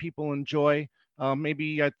know a lot of people enjoy.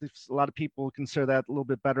 Maybe I think a lot of people consider that a little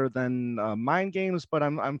bit better than Mind Games, but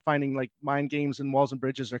I'm finding like Mind Games and Walls and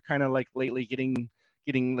Bridges are kind of like lately getting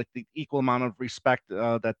like the equal amount of respect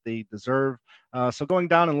that they deserve. So Going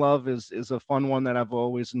Down in Love is a fun one that I've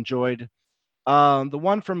always enjoyed. The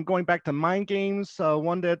one from going back to Mind Games,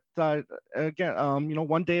 one that again,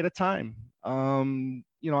 One Day at a Time.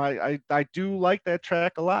 I do like that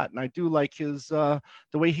track a lot, and I do like his the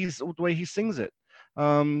way he sings it.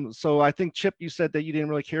 So I think Chip, you said that you didn't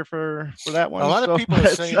really care for that one. A lot of people are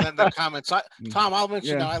saying that in the comments. Tom, I'll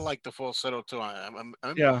mention Yeah. I like the falsetto too. I'm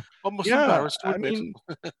Yeah. almost Yeah. embarrassed to I admit. mean,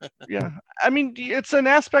 yeah. I mean, it's an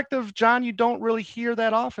aspect of John you don't really hear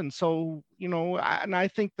that often. So, and I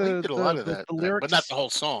think He did a lot of the that, but not the lyrics, whole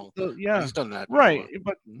song. yeah, He's done that right.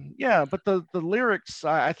 before. But the lyrics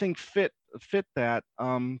I think fit that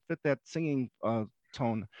singing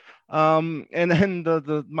tone. And then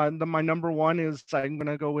my number one is I'm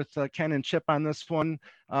gonna go with Ken and Chip on this one.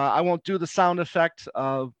 I won't do the sound effect,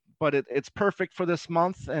 but it's perfect for this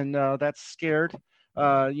month, and that's Scared.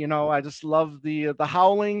 I just love the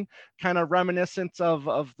howling, kind of reminiscent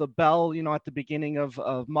of the bell, at the beginning of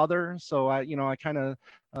Mother. So I kind of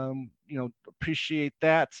appreciate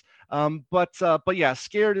that. But yeah,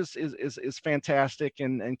 Scared is fantastic,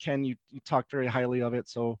 and Ken, you talked very highly of it.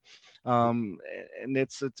 So and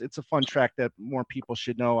it's a fun track that more people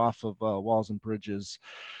should know off of Walls and Bridges.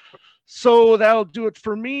 So that'll do it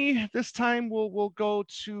for me. This time we'll go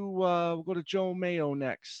to Joe Mayo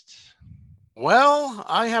next. Well,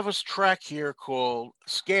 I have a track here called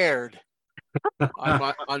 "Scared"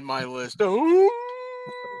 on my list.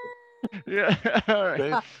 Yeah,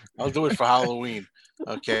 okay. I'll do it for Halloween.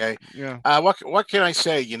 Okay. Yeah. What can I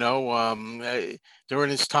say? During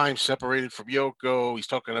his time separated from Yoko, he's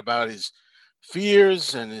talking about his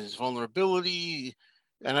fears and his vulnerability.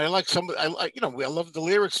 And I like I love the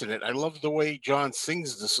lyrics in it. I love the way John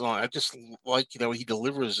sings the song. I just like, he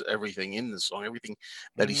delivers everything in the song, everything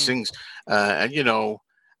that he sings. And,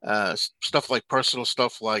 stuff like personal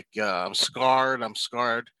stuff like I'm scarred. I'm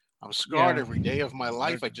scarred every day of my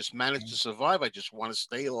life. I just managed to survive. I just want to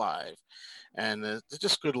stay alive. And they're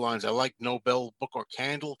just good lines. I like no bell, book, or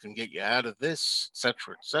candle can get you out of this,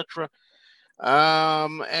 etc., etc.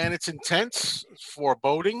 And it's intense, it's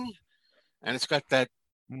foreboding, and it's got that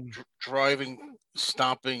driving,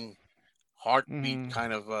 stomping, heartbeat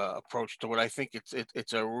kind of approach to it. I think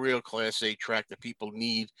it's a real Class A track that people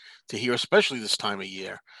need to hear, especially this time of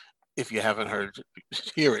year. If you haven't heard,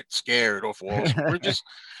 hear it. Scared off Walls and Bridges.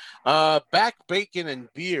 Back Bacon and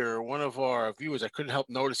Beer, one of our viewers, I couldn't help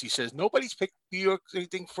notice, he says nobody's picked New York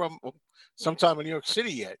anything from sometime in New York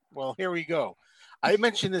City yet. Well, here we go. I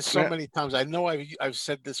mentioned this so many times. I know I've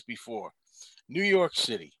said this before. New York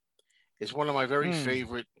City is one of my very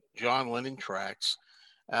favorite John Lennon tracks.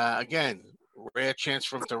 Again, rare chance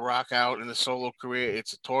for him to rock out in a solo career.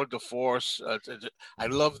 It's a tour de force. I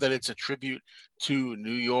love that it's a tribute to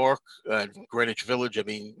New York, Greenwich Village. I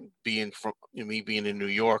mean, being in New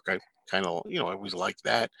York, I kind of, I always liked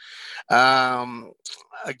that.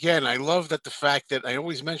 Again, I love that the fact that I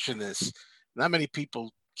always mention this. Not many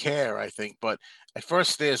people care, I think, but at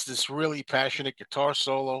first there's this really passionate guitar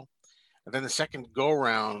solo, and then the second go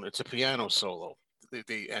round, it's a piano solo.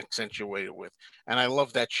 They accentuate it with, and I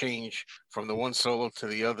love that change from the one solo to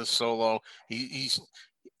the other solo.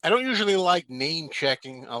 I don't usually like name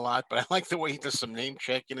checking a lot, but I like the way he does some name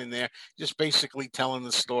checking in there, just basically telling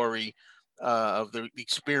the story of the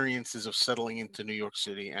experiences of settling into New York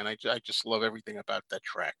City, and I just love everything about that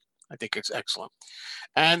track. I think it's excellent.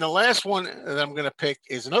 And the last one that I'm going to pick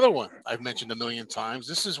is another one I've mentioned a million times.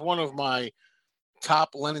 This is one of my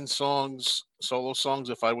top Lennon songs, solo songs,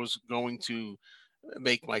 if I was going to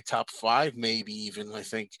make my top 5, maybe even, I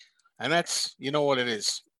think. And that's, you know what it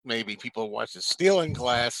is. Maybe people watch it. Steel and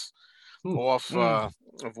Glass off of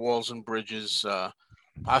Walls and Bridges.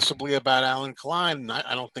 possibly about Alan Klein.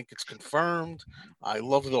 I don't think it's confirmed. I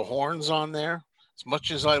love the horns on there as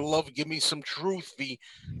much as I love "Give Me Some Truth," the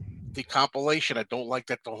compilation. I don't like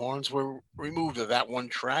that the horns were removed of that one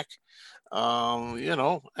track.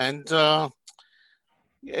 John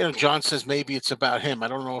says maybe it's about him. I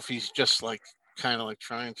don't know if he's just like kind of like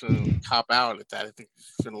trying to cop out at that. I think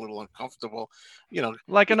he's been a little uncomfortable,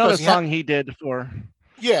 like another song he did for.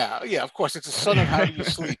 Yeah, of course. It's a son of "How Do You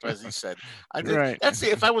Sleep," as he said. I think Right. that's it.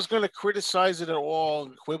 If I was going to criticize it at all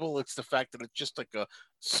and quibble, it's the fact that it's just like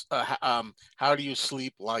 "How Do You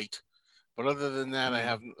Sleep" light. But other than that, I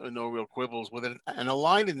have no real quibbles with it. And a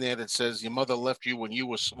line in there that says, "Your mother left you when you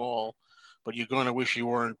were small, but you're going to wish you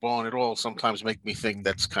weren't born at all," sometimes make me think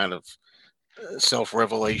that's kind of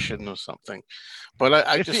self-revelation or something. But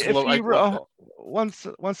I love that.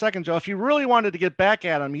 One second, Joe. If you really wanted to get back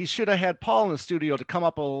at him, he should have had Paul in the studio to come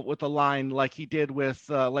up with a line like he did with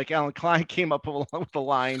like Alan Klein came up with a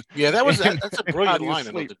line. Yeah, that's a brilliant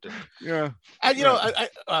line. Yeah, and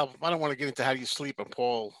I don't want to get into "How Do You Sleep" and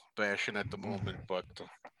Paul bashing at the moment, but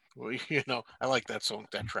I like that song,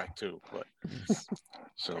 that track too. But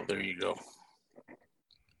so there you go.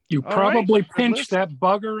 You probably pinched that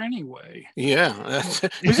bugger anyway. Yeah. Was he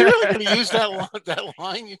really going to use that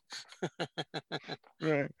line?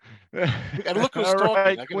 Right. And look who's talking.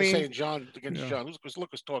 Right, I'm going to say John against John. Look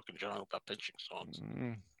who's talking, John, about pinching songs.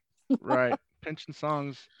 Right. Pinching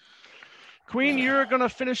songs. Queen, you're going to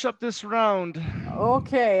finish up this round.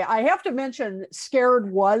 Okay. I have to mention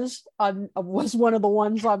Scared was one of the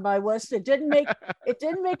ones on my list. It didn't make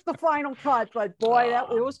the final cut, but boy,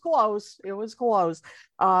 it was close. It was close.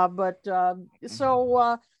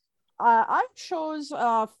 So I chose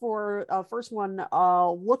for first one,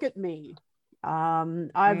 "Look at Me."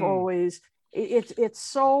 I've always it's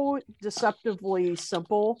so deceptively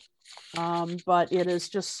simple, but it is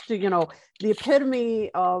just the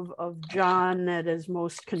epitome of John at his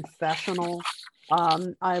most confessional.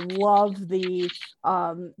 I love the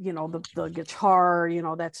the guitar,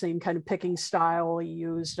 that same kind of picking style he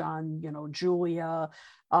used on Julia,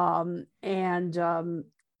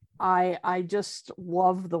 I just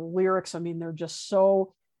love the lyrics. I mean, they're just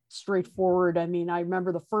so straightforward. I mean, I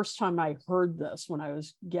remember the first time I heard this when I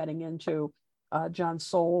was getting into John's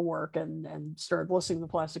solo work and started listening to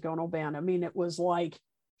the Plastic Ono Band. I mean, it was like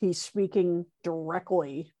he's speaking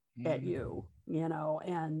directly at you,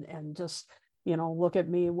 and just, look at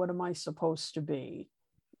me. What am I supposed to be?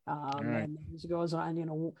 Right. And he goes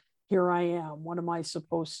on, here I am. What am I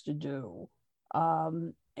supposed to do?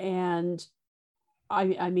 And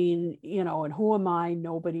I mean, and who am I?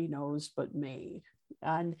 Nobody knows but me.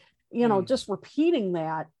 And, just repeating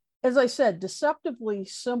that, as I said, deceptively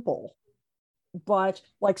simple, but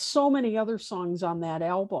like so many other songs on that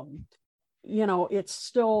album, it's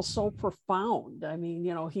still so profound. I mean,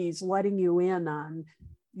 he's letting you in on,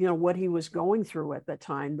 what he was going through at the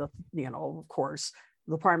time, of course,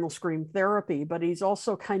 the primal scream therapy, but he's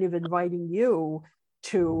also kind of inviting you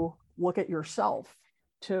to look at yourself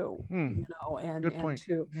too, and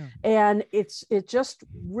it just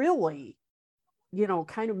really,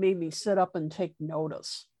 kind of made me sit up and take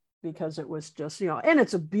notice, because it was just, and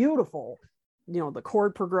it's a beautiful, the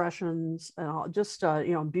chord progressions, just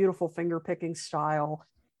beautiful finger picking style.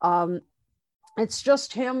 It's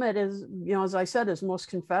just him at his, as I said, his most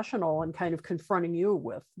confessional, and kind of confronting you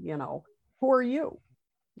with, who are you?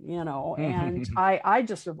 And I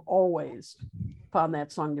just have always found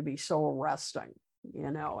that song to be so arresting,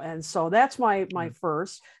 and so that's my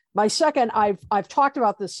first. My second, I've talked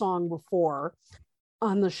about this song before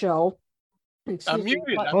on the show. I'm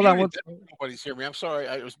muted. Hold on. Nobody's hearing me. I'm sorry.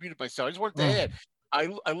 I was muted myself. I just wanted to add,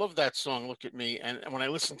 I love that song, "Look at Me." And when I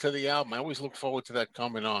listen to the album, I always look forward to that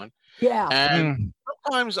coming on. Yeah. And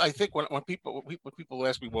sometimes I think when people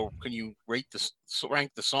ask me, well, can you rank the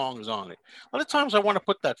songs on it? A lot of times I want to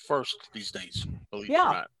put that first these days, believe it or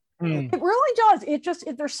not. It really does. It just,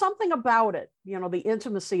 there's something about it, the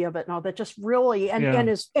intimacy of it now that just really, and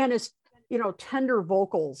his tender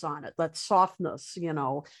vocals on it, that softness,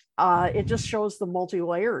 it just shows the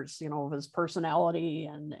multi-layers, of his personality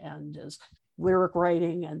and his lyric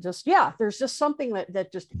writing, and just, there's just something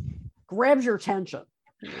that just grabs your attention.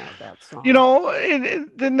 That song.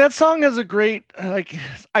 That song has a great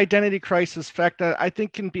identity crisis effect that I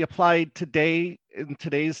think can be applied today, in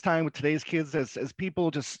today's time, with today's kids, as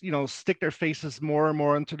people just stick their faces more and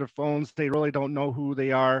more into their phones. They really don't know who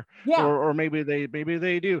they are, or maybe they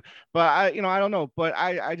do, but I don't know. But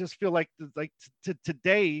I just feel like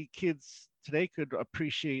today, kids today could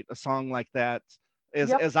appreciate a song like that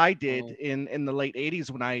as I did in the late 80s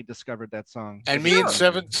when I discovered that song. And me in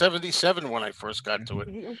 77 when I first got to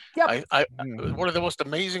it. Yep. I one of the most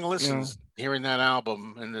amazing listens hearing that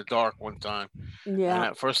album in the dark one time. Yeah. And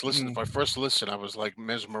at first listen, I was like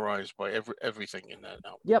mesmerized by everything in that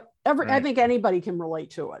album. Yep. I think anybody can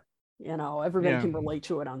relate to it. Everybody can relate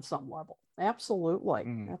to it on some level.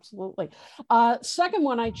 Absolutely. Absolutely. Second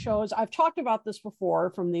one I chose, I've talked about this before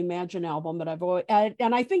from the Imagine album, but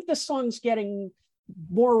and I think this song's getting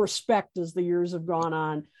more respect as the years have gone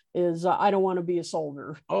on, is I Don't Want to Be a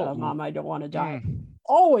Soldier. Mom, I Don't Want to Die.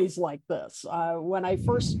 Always like this. When I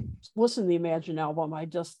first listened to the Imagine album, I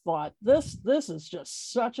just thought this is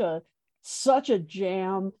just such a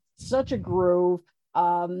jam, such a groove.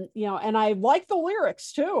 And I like the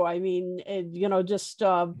lyrics too. I mean,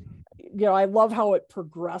 I love how it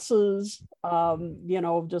progresses. Just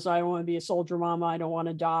I don't want to be a soldier, mama, I don't want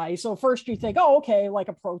to die. So first you think, oh, okay, like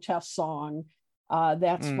a protest song,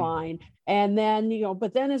 that's fine. And then,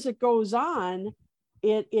 but then as it goes on,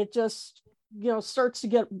 it just, starts to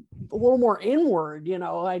get a little more inward.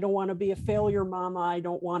 I don't want to be a failure, mama, I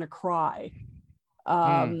don't want to cry.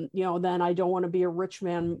 Then I don't want to be a rich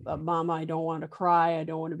man, mama, I don't want to cry, I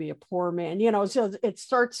don't want to be a poor man, so it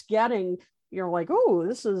starts getting, you're like, oh,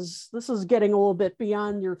 this is getting a little bit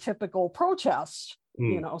beyond your typical protest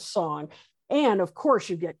song. And of course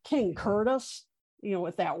you get King Curtis,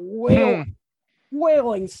 with that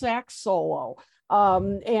wailing sax solo,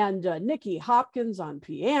 and Nicky Hopkins on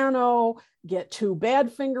piano, get two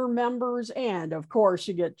Badfinger members, and of course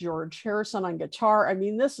you get George Harrison on guitar. I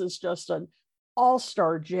mean, this is just an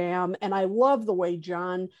all-star jam. And I love the way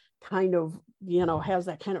John kind of, has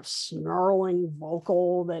that kind of snarling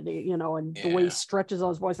vocal that, and the way he stretches on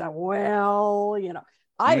his voice.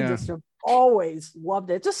 I just have always loved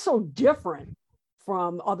it. It's just so different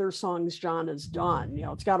from other songs John has done.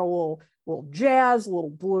 It's got a little jazz, a little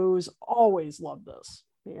blues. Always loved this.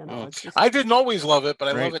 I didn't always love it, but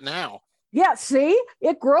I love it now. Yeah, see,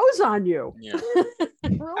 it grows on you. Yeah.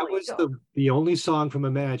 Really that was the only song from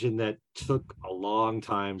Imagine that took a long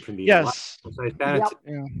time for me. Yes. I found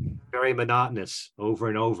it very monotonous over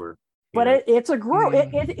and over. But it's a groove.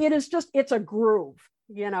 It is just, it's a groove.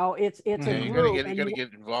 It's a groove. You gotta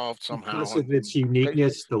get involved somehow. Because of its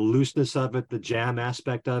uniqueness, the looseness of it, the jam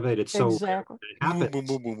aspect of it, it's so exactly. It happens.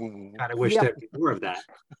 Kind of wish there'd be more of that.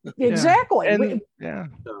 Exactly. And,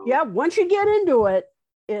 once you get into it,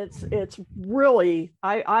 it's really,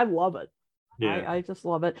 I love it. I just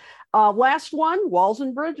love it. Last one, Walls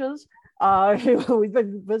and Bridges. We've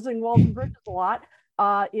been visiting Walls and Bridges a lot.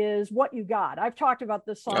 Is What You Got. I've talked about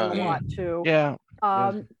this song a lot too. Yeah.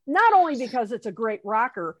 Not only because it's a great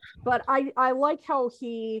rocker, but I like how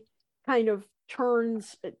he kind of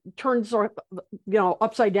turns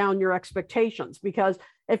upside down your expectations, because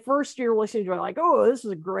at first you're listening to it like, oh, this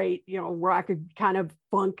is a great rock kind of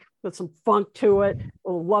funk with some funk to it.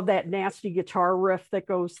 Love that nasty guitar riff that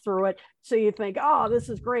goes through it. So you think, oh, this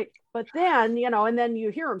is great. But then and then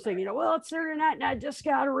you hear him saying, well, it's Saturday night and I just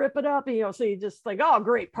gotta rip it up, so you just think, oh,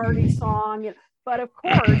 great party song. But of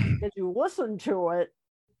course, as you listen to it,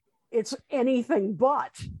 it's anything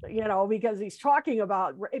but, because he's talking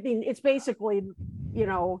about, it's basically,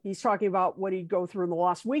 he's talking about what he'd go through in the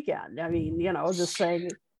Lost Weekend. I mean, just saying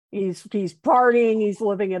he's partying, he's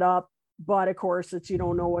living it up. But of course, it's, you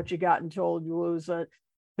don't know what you got until you lose it.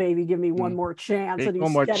 Baby, give me one more chance. And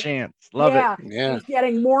one more chance. Love it. Yeah. He's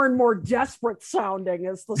getting more and more desperate sounding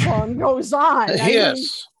as the song goes on.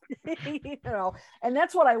 Yes. And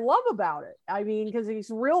that's what I love about it. I mean, because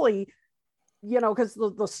he's really, because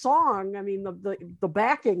the song, I mean, the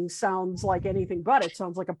backing sounds like anything but. It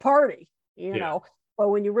sounds like a party, but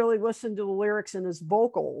when you really listen to the lyrics and his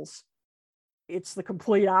vocals, it's the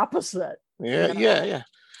complete opposite. Yeah.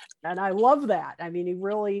 And I love that. I mean,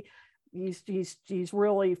 he's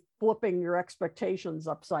really flipping your expectations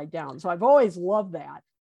upside down. So I've always loved that.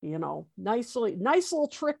 Nice little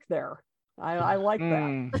trick there. I like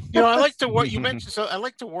that. I like to work. You mentioned, so I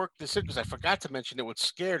like to work this in because I forgot to mention it with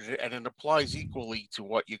Scared, and it applies equally to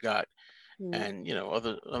What You Got, and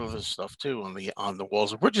other stuff too on the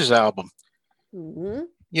Walls and Bridges album. Mm-hmm.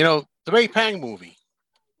 The Ray Pang movie.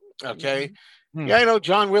 Okay. Mm-hmm. Yeah, I know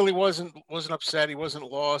John really wasn't upset. He wasn't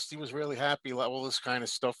lost. He was really happy. All this kind of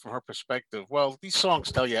stuff from her perspective. Well, these songs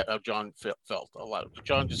tell you how John felt a lot.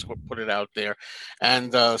 John just put it out there,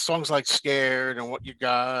 and songs like "Scared" and "What You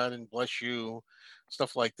Got" and "Bless You,"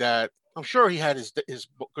 stuff like that. I'm sure he had his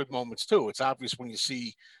good moments too. It's obvious when you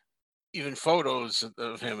see even photos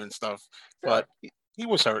of him and stuff. But he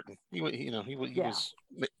was hurting. He was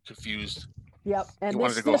confused. Yep, and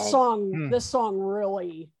this song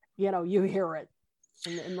really. You hear it.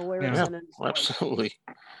 in the Larry Lennon voice. Absolutely.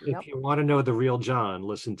 If you want to know the real John,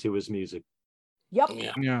 listen to his music. Yep.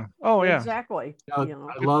 Yeah. Oh, yeah. Exactly. I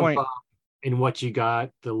love in What You Got,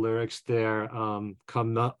 the lyrics there.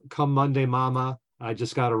 Come Monday, Mama, I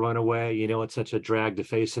just got to run away. You know, it's such a drag to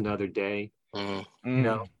face another day. You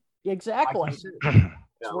know. Exactly. It's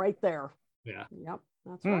right there. Yeah. Yep.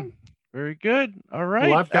 That's right. Very good. All right.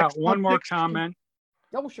 Well, I've got one more comment.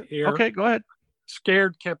 Oh, sure. Here. Okay, go ahead.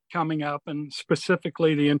 Scared kept coming up, and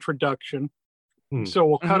specifically the introduction. So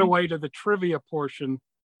we'll cut away to the trivia portion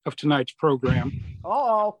of tonight's program.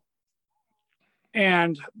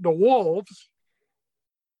 And the wolves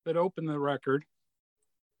that opened the record,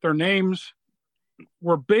 their names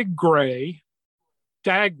were Big Gray,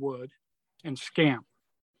 Dagwood, and Scamp.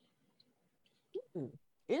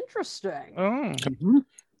 Interesting. Oh.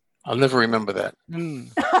 I'll never remember that.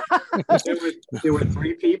 There were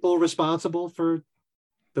 3 people responsible for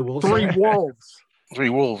the wolves. 3 wolves. 3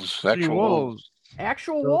 wolves. Actual wolves.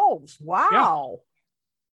 Actual wolves. Wow.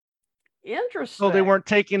 Interesting. So they weren't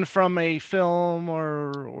taken from a film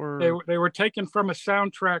or They were taken from a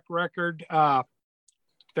soundtrack record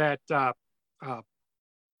that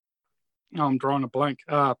I'm drawing a blank.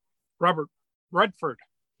 Robert Redford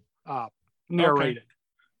narrated.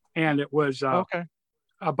 And it was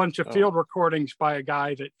a bunch of field recordings by a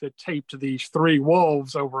guy that taped these 3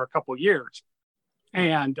 wolves over a couple years.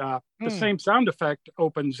 And the same sound effect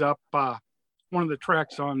opens up one of the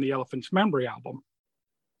tracks on the Elephant's Memory album.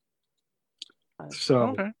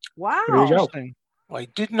 So, wow. There you go. I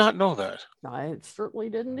did not know that. I certainly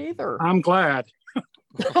didn't either. I'm glad.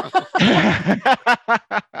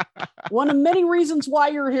 One of many reasons why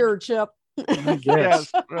you're here, Chip.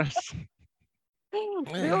 Yes.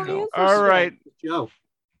 Very interesting. All right. Joe.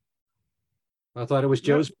 I thought it was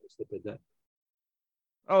Joe's voice that did that.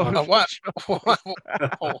 Oh, what?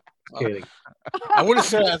 Kidding. I would have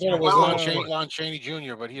said I thought it was Lon Chaney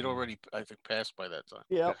Jr., but he had already, I think, passed by that time.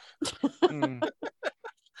 Yep.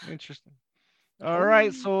 Interesting. All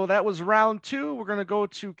right, so that was round 2. We're going to go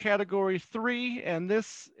to category 3, and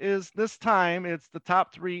this time it's the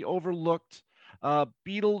top 3 overlooked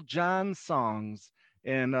Beatle John songs.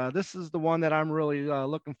 And this is the one that I'm really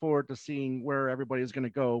looking forward to seeing where everybody's going to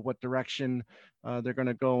go, what direction they're going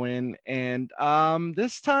to go in. And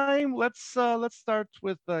this time, let's start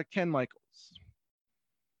with Ken Michaels.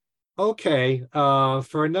 Okay,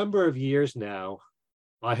 for a number of years now,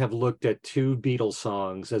 I have looked at 2 Beatles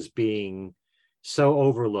songs as being so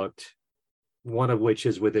overlooked, one of which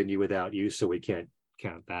is Within You Without You, so we can't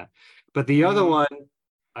count that. But the other one,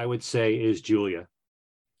 I would say, is Julia.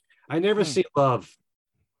 I never see love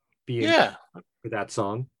being for that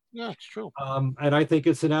song. Yeah, it's true. And I think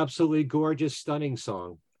it's an absolutely gorgeous, stunning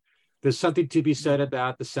song. There's something to be said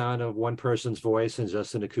about the sound of one person's voice and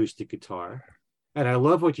just an acoustic guitar. And I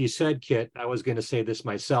love what you said, Kit. I was going to say this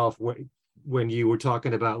myself when you were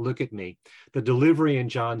talking about Look at Me, the delivery in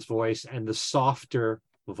John's voice and the softer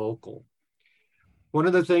vocal. One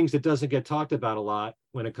of the things that doesn't get talked about a lot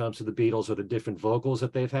when it comes to the Beatles are the different vocals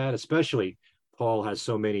that they've had, especially Paul has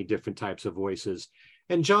so many different types of voices.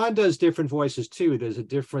 And John does different voices too. There's a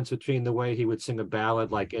difference between the way he would sing a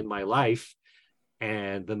ballad like In My Life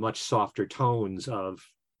and the much softer tones of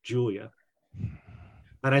Julia.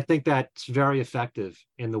 And I think that's very effective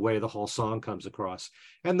in the way the whole song comes across.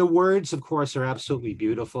 And the words, of course, are absolutely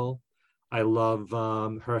beautiful. I love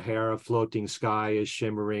her hair, a floating sky is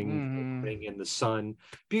shimmering in the sun.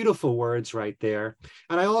 Beautiful words right there.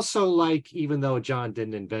 And I also like, even though John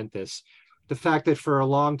didn't invent this, the fact that for a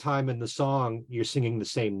long time in the song, you're singing the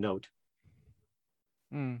same note.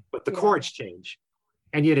 But the chords change.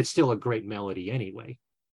 And yet it's still a great melody anyway.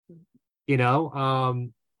 You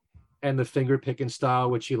know? And the finger picking style,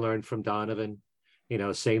 which he learned from Donovan, you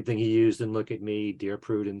know, same thing he used in Look at Me, Dear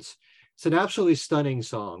Prudence. It's an absolutely stunning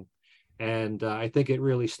song. And I think it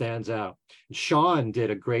really stands out. Sean did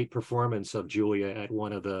a great performance of Julia at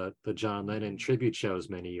one of the John Lennon tribute shows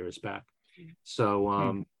many years back.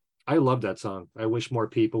 So I love that song. I wish more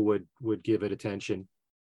people would give it attention.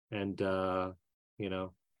 And, you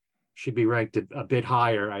know, should be ranked a bit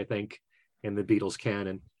higher, I think, in the Beatles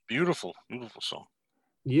canon. Beautiful, beautiful song.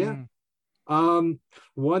 Yeah.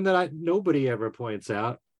 One that nobody ever points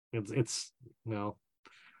out. It's you know,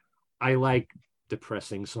 I like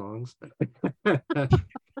depressing songs.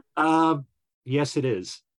 Yes, it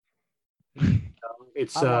is.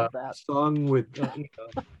 It's a song with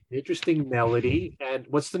interesting melody. And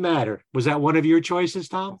what's the matter? Was that one of your choices,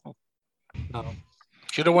 Tom? No.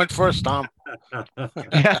 Should have went first, Tom.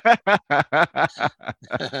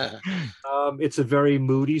 It's a very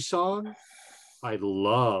moody song. I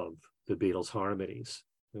love the Beatles harmonies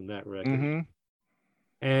in that record.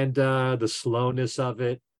 And the slowness of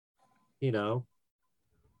it, you know,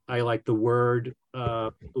 I like the word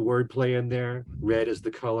play in there. Red is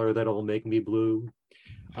the color that'll make me blue.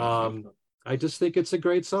 I just think it's a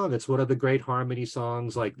great song. It's one of the great harmony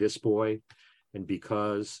songs, like This Boy and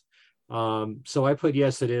Because. So I put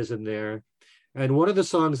Yes It Is in there. And one of the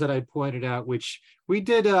songs that I pointed out, which we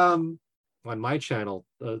did on my channel,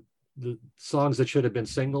 the songs that should have been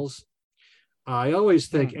singles, I always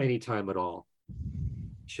think Anytime at All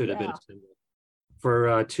should have been a single.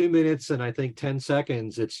 For 2 minutes and I think 10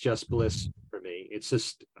 seconds, it's just bliss for me. It's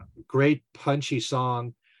just a great punchy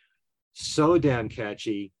song, so damn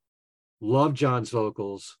catchy. Love John's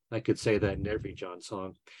vocals. I could say that in every John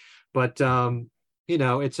song. But you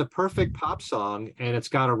know, it's a perfect pop song and it's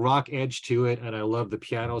got a rock edge to it. And I love the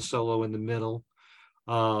piano solo in the middle.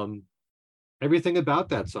 Everything about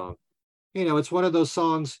that song. You know, it's one of those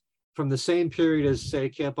songs from the same period as, say,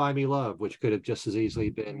 Can't Buy Me Love, which could have just as easily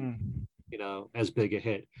been, you know, as big a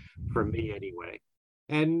hit for me anyway.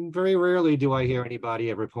 And very rarely do I hear anybody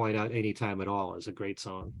ever point out Anytime at All as a great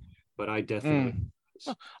song, but I definitely.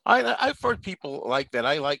 I've heard people like that.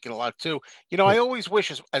 I like it a lot too. You know, I always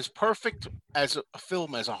wish, as perfect as a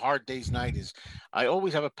film as A Hard Day's Night is, I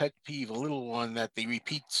always have a pet peeve, a little one, that they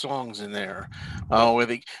repeat songs in there. I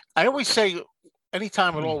always say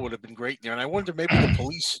Anytime at All would have been great there. And I wonder, maybe the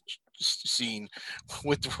police scene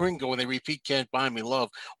with Ringo when they repeat Can't Buy Me Love,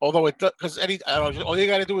 although it does, because all you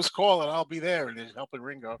got to do is call and I'll be there, and it's helping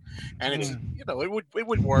Ringo. And it's, you know, it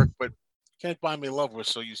would work, but Can't Buy Me Love, we're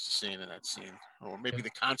so used to seeing in that scene. Or maybe the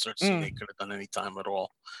concert scene they could have done Anytime at All.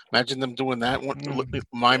 Imagine them doing that one,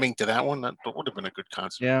 miming to that one. That would have been a good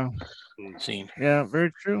concert scene. Yeah,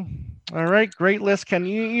 very true. All right, great list, Ken.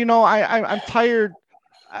 You know, I'm tired.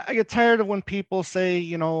 I get tired of when people say,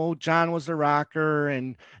 you know, John was the rocker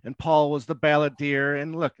and Paul was the balladeer.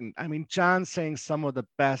 And look, I mean, John sang some of the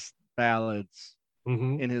best ballads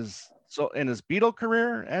in his Beatle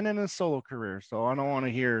career and in his solo career. So I don't want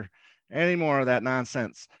to hear any more of that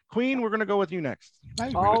nonsense. Queen, we're going to go with you next. I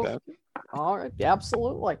agree with that. All right,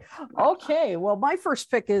 absolutely. Okay, well, my first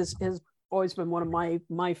pick has always been one of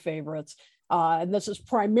my favorites. And this is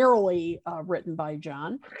primarily written by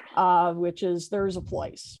John, which is There's a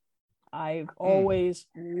Place. I've always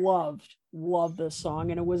loved this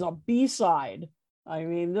song, and it was a B-side. I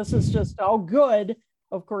mean, this is just how good,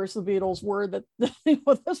 of course, the Beatles were, that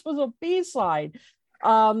this was a B-side.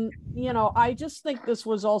 You know, I just think this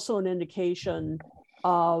was also an indication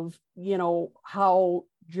of, you know, how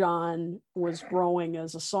John was growing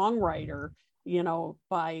as a songwriter. You know,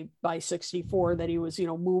 by 64, that he was, you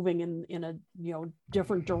know, moving in a, you know,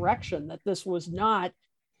 different direction, that this was not,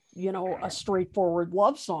 you know, a straightforward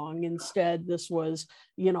love song. Instead, this was,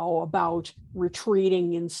 you know, about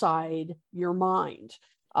retreating inside your mind.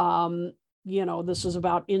 You know, this is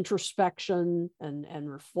about introspection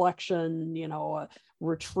and reflection, you know, a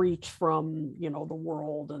retreat from, you know, the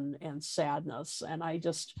world and sadness. And I've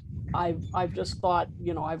just thought,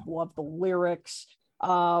 you know, I've loved the lyrics.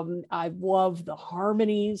 I love the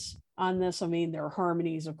harmonies on this. I mean, their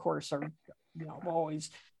harmonies, of course, are, you know, have always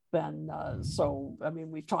been so, I mean,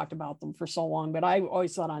 we've talked about them for so long, but I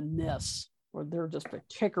always thought on this, where they're just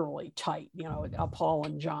particularly tight, you know, Paul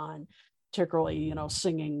and John, particularly, you know,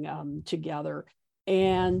 singing together.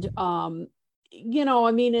 And, you know,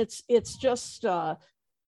 I mean, it's just, you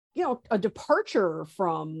know, a departure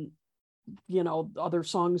from, you know, other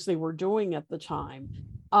songs they were doing at the time.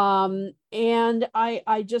 And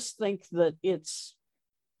I just think that it's,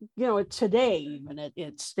 you know, today even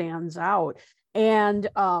it stands out. And,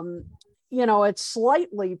 you know, it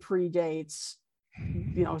slightly predates,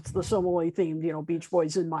 you know, it's the similarly themed, you know, Beach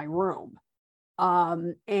Boys In My Room.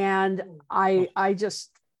 And I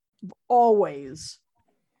just always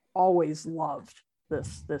loved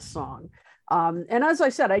this song. And as I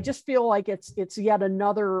said, I just feel like it's yet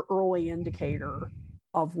another early indicator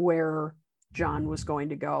of where John was going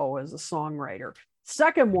to go as a songwriter.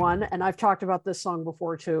 Second one, and I've talked about this song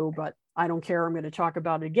before too, but I don't care. I'm going to talk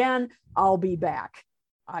about it again. I'll Be Back.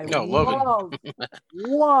 I love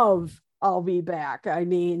I'll Be Back. I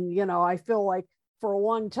mean, you know, I feel like for a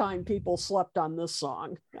long time people slept on this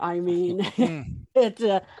song. I mean,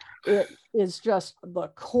 it is just the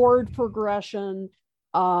chord progression.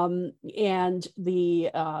 And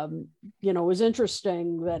the, you know, it was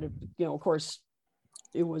interesting that, you know, of course,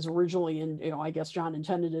 it was originally in, you know, I guess John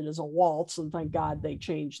intended it as a waltz, and thank God they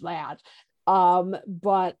changed that.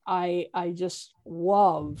 But I just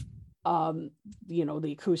love, you know,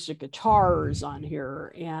 the acoustic guitars on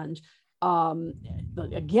here, and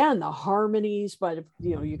again, the harmonies, but,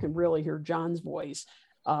 you know, you can really hear John's voice,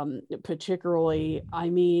 particularly. I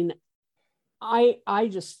mean, I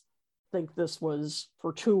just think this was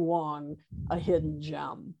for too long a hidden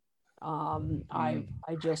gem. I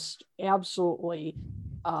just absolutely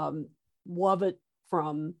love it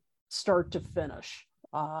from start to finish.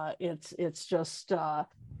 It's just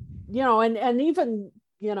and even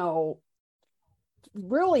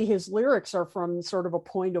really his lyrics are from sort of a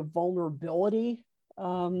point of vulnerability,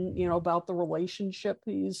 about the relationship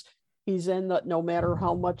he's in, that no matter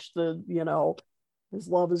how much his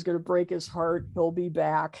love is going to break his heart, he'll be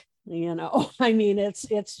back. I mean,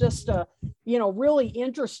 it's just a, really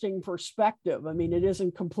interesting perspective. I mean, it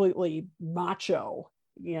isn't completely macho,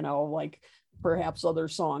 like perhaps other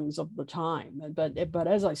songs of the time. But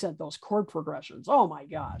as I said, those chord progressions, oh my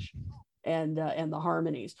gosh, and the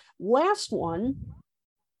harmonies. Last one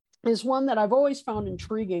is one that I've always found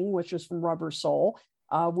intriguing, which is from Rubber Soul,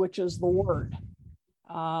 which is The Word.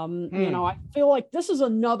 I feel like this is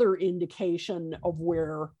another indication of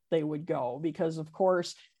where they would go, because of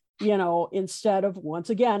course, instead of,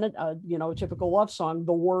 once again, a typical love song,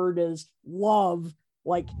 the word is love,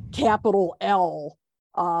 like capital L,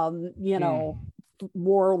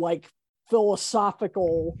 more like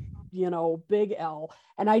philosophical, big L.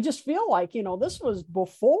 And I just feel like, this was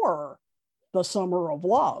before the Summer of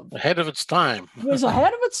Love. Ahead of its time. It was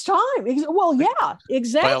ahead of its time. Well, yeah,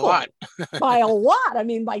 exactly. By a lot. By a lot. I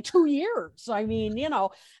mean, by 2 years. I mean,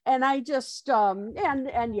 and I just,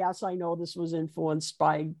 and yes, I know this was influenced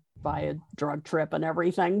by a drug trip and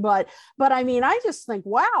everything, but I mean, I just think,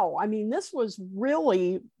 wow, I mean, this was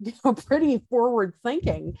really pretty forward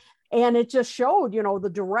thinking. And it just showed, the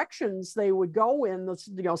directions they would go in, the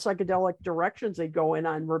psychedelic directions they'd go in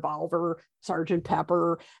on Revolver, Sgt.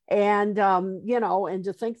 Pepper, and and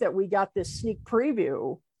to think that we got this sneak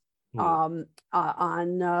preview on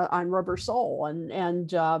Rubber Soul, and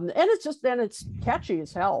it's catchy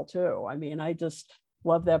as hell too. I mean, I just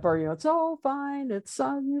love that part. It's all fine, it's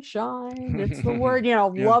sunshine, it's the word.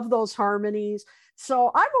 Love those harmonies.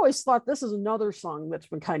 So I've always thought this is another song that's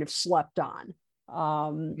been kind of slept on.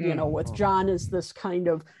 With John as this kind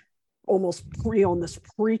of almost this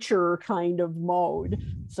preacher kind of mode,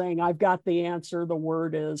 saying, I've got the answer, the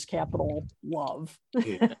word is capital love.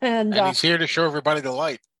 and he's here to show everybody the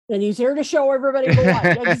light. And he's here to show everybody the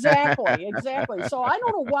light. Exactly. So I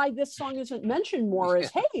don't know why this song isn't mentioned more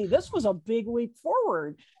as, hey, this was a big leap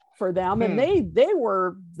forward for them. And they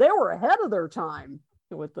were ahead of their time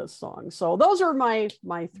with this song. So those are my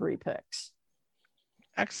 3 picks.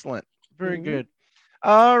 Excellent. Very good.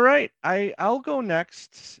 All right, I'll go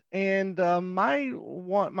next, and my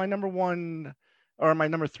number 1, or my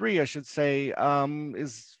number 3, I should say,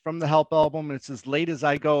 is from the Help album. It's As Late as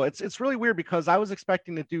I Go. It's really weird because I was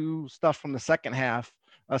expecting to do stuff from the second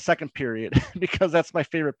period, because that's my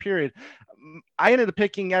favorite period. I ended up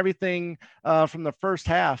picking everything from the first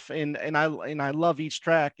half, and I love each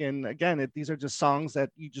track. And again, these are just songs that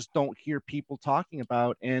you just don't hear people talking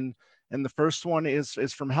about. And the first one is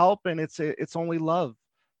from Help, and it's Only Love.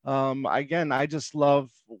 Again, I just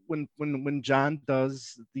love when John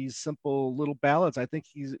does these simple little ballads. I think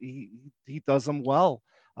he does them well,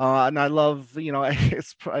 and I love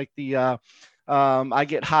it's like the I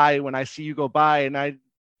get high when I see you go by, and I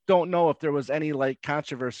don't know if there was any like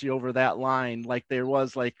controversy over that line, like there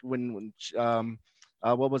was like when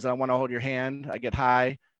what was it? I want to hold your hand. I get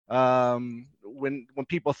high. When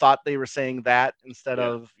people thought they were saying that instead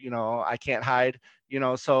of I can't hide,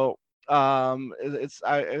 so it's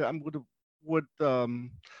I would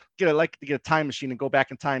like to get a time machine and go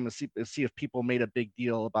back in time and see if people made a big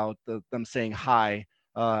deal about them saying hi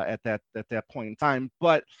at that point in time.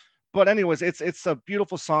 But anyways, it's a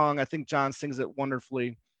beautiful song. I think John sings it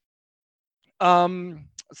wonderfully.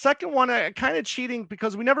 Second one, kind of cheating,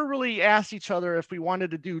 because we never really asked each other if we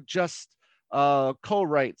wanted to do just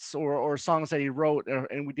co-writes or songs that he wrote,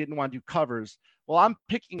 and we didn't want to do covers. Well, I'm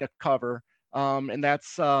picking a cover, and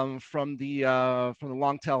that's from the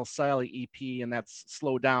Longtail Sally EP, and that's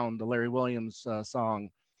Slow Down, the Larry Williams song.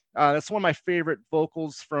 That's one of my favorite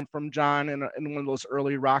vocals from John, and one of those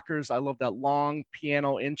early rockers. I love that long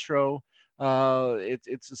piano intro.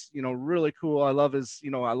 It's just really cool. I love his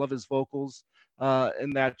vocals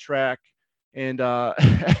in that track, and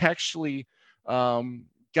actually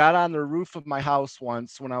got on the roof of my house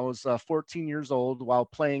once when I was 14 years old while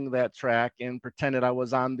playing that track, and pretended I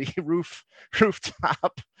was on the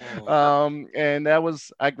rooftop. And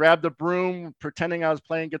I grabbed a broom pretending I was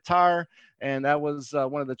playing guitar, and that was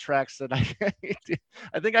one of the tracks that I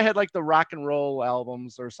think I had like the rock and roll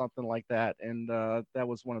albums or something like that, and that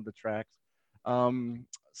was one of the tracks. But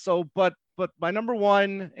my number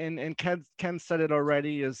 1, and Ken said it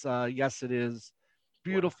already, is Yes It Is.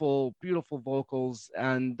 beautiful, beautiful vocals,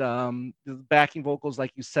 and the backing vocals,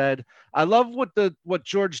 like you said. I love what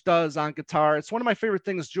George does on guitar. It's one of my favorite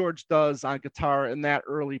things George does on guitar in that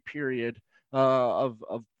early period of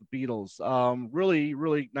the Beatles. Really,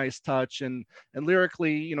 really nice touch, and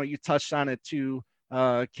lyrically, you touched on it too.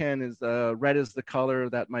 Ken, is red is the color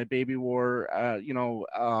that my baby wore.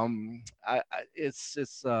 It's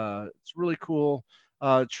really cool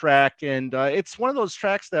track, and it's one of those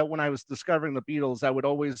tracks that when I was discovering the Beatles, I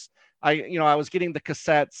was getting the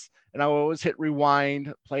cassettes, and I would always hit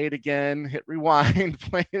rewind, play it again, hit rewind,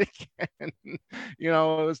 play it again. It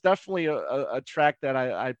was definitely a track that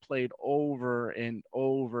I played over and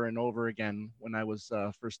over and over again when I was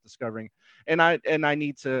first discovering, and I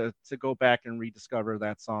need to go back and rediscover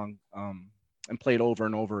that song and play it over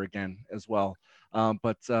and over again as well.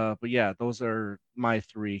 But yeah, those are my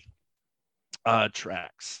three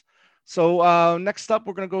tracks. So next up,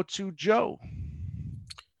 we're gonna go to Joe.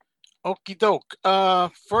 Okie doke.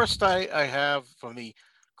 First, I have from the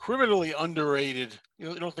criminally underrated.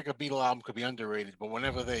 You don't think a Beatle album could be underrated, but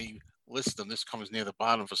whenever they list them, this comes near the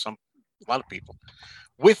bottom for a lot of people.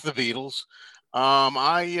 With the Beatles,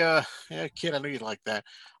 kid, I knew you'd like that.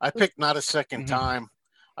 I picked "Not a Second Time."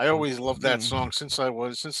 I always loved that song since I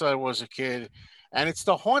was a kid, and it's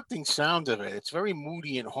the haunting sound of it. It's very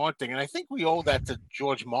moody and haunting, and I think we owe that to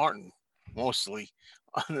George Martin mostly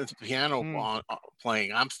on the piano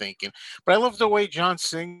playing, I'm thinking. But I love the way John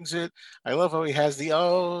sings it. I love how he has the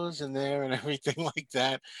O's in there and everything like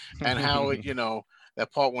that, and how it,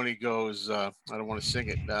 that part when he goes, I don't want to sing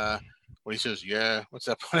it. When he says, "Yeah," what's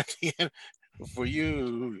that part at the end? For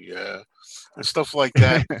you, yeah, and stuff like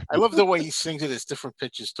that. I love the way he sings it. It's different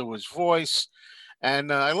pitches to his voice,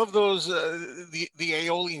 and I love those the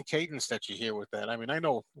Aeolian cadence that you hear with that. I mean, I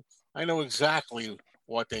know exactly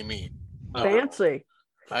what they mean. Fancy.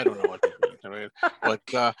 I don't know what they mean. I mean, but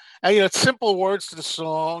it's simple words to the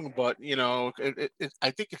song, but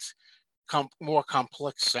I think it's more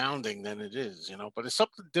complex sounding than it is. But it's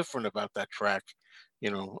something different about that track.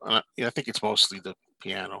 I think it's mostly the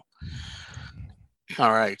piano.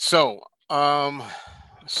 All right. So,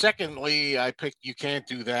 secondly, I picked "You Can't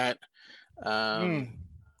Do That."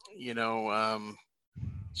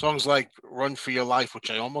 Songs like "Run for Your Life," which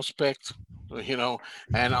I almost picked,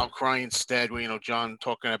 and "I'll Cry Instead," where, John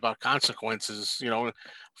talking about consequences,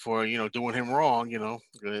 for, doing him wrong, gonna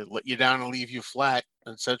let you down and leave you flat,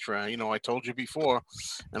 etc. I told you before,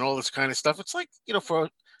 and all this kind of stuff. It's like, for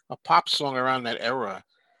a pop song around that era,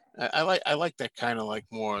 I like that kind of like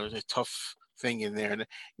more tough thing in there, and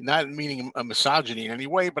not meaning a misogyny in any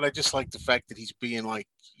way, but I just like the fact that he's being like,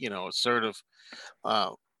 assertive,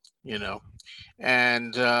 you know.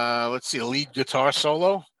 And let's see, a lead guitar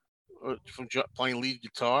solo from playing lead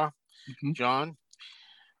guitar, John.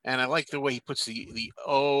 And I like the way he puts the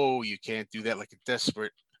 "oh, you can't do that," like a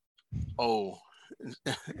desperate "oh"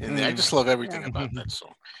 in there. I just love everything about that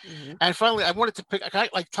song. And finally, I wanted to pick,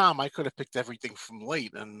 like Tom, I could have picked everything from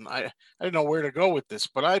late, and I didn't know where to go with this,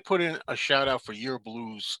 but I put in a shout out for "Your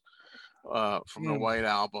Blues" from the White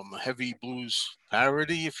Album, a heavy blues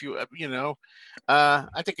parody. If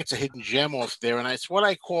I think it's a hidden gem off there, and it's what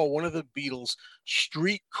I call one of the Beatles'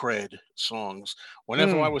 street cred songs.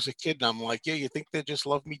 Whenever I was a kid, and I'm like, yeah, you think they just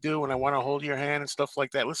love me do, and I want to hold your hand and stuff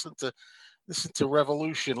like that. Listen to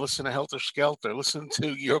Revolution, listen to Helter Skelter, listen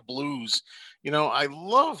to Your Blues. I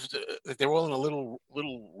loved that they're all in a little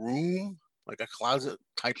room, like a closet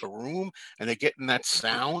type of room, and they're getting that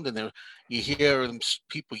sound, and you hear them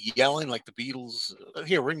people yelling like the Beatles.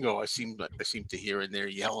 Here, Ringo, I seem to hear in there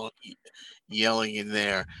yelling in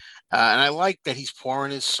there, and I like that he's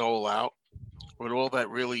pouring his soul out with all that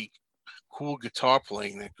really cool guitar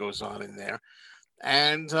playing that goes on in there,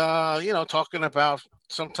 and talking about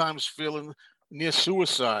sometimes feeling near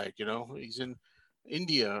suicide. He's in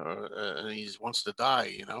India, and he wants to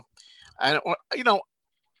die. And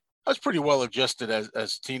I was pretty well adjusted as a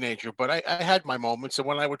teenager, but I had my moments, and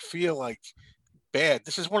when I would feel like bad,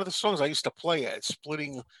 this is one of the songs I used to play at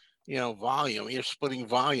splitting, volume. You're splitting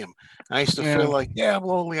volume. And I used to feel like, yeah, I'm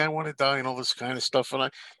lonely, I want to die, and all this kind of stuff.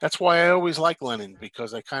 And that's why I always liked Lennon,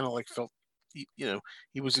 because I kind of like felt, he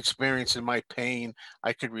was experiencing my pain.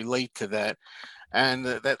 I could relate to that. And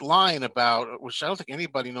that line about, which I don't think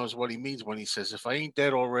anybody knows what he means when he says, "If I ain't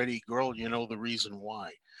dead already, girl, you know the reason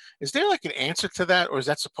why." Is there like an answer to that, or is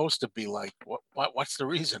that supposed to be like, what's the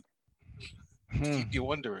reason? To keep you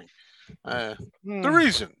wondering. The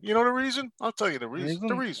reason, the reason? I'll tell you the reason.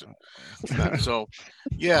 The reason. So,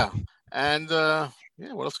 yeah. And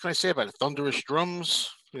what else can I say about it? Thunderous drums,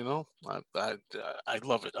 I love it. I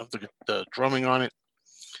love the drumming on it.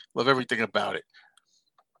 Love everything about it.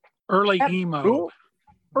 Early emo.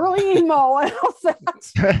 Early emo.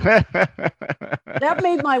 That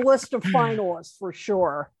made my list of finalists for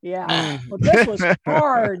sure. Yeah. But this was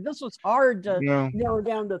hard. This was hard to narrow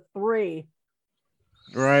down to 3.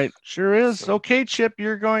 Right. Sure is. Okay, Chip,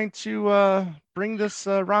 you're going to bring this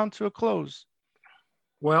round to a close.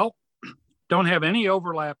 Well, don't have any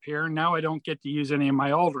overlap here. Now I don't get to use any of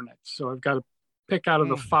my alternates. So I've got to pick out of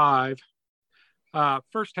the 5.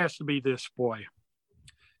 First has to be This Boy.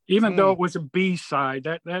 Even though it was a B-side,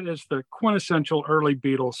 that is the quintessential early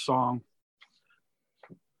Beatles song.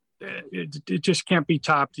 It just can't be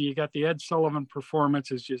topped. You got the Ed Sullivan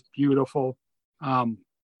performance is just beautiful.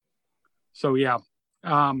 So yeah,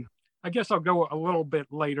 I guess I'll go a little bit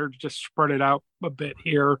later to just spread it out a bit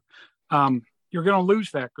here. You're going to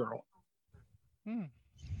Lose That Girl.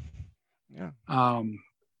 Yeah.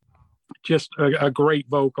 Just a great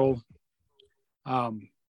vocal.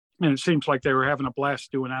 And it seems like they were having a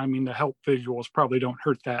blast doing it. I mean, the help visuals probably don't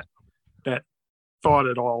hurt that thought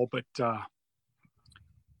at all. But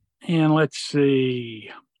and let's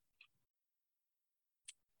see.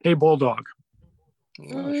 Hey Bulldog.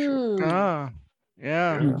 Yeah,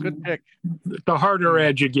 good pick. The harder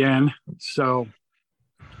edge again. So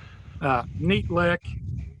neat lick,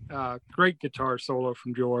 great guitar solo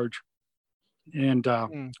from George. And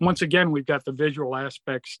once again, we've got the visual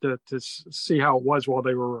aspects to see how it was while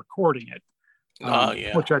they were recording it.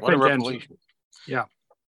 Which I think ends. Yeah.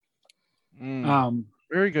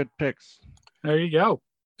 Very good picks. There you go.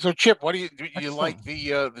 So, Chip, do you like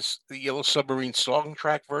the Yellow Submarine song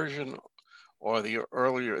track version, or the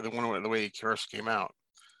one the way it first came out?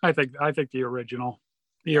 I think the original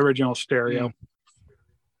stereo.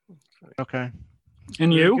 Okay.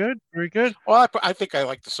 And you? Very good. Well, I think I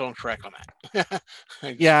like the song track on that.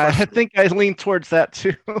 Yeah, I think I lean towards that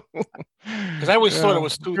too. Because I always thought it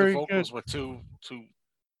was the vocals were too,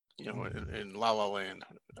 in La La Land.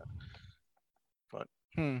 But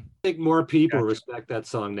I think more people respect that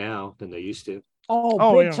song now than they used to.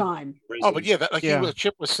 Big time. Oh, but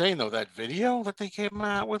Chip was saying though, that video that they came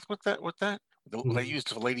out with that. They used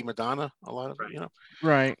for Lady Madonna, a lot of it,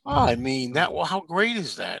 Right. Oh, I mean, how great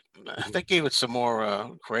is that? That gave it some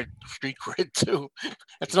more street cred too.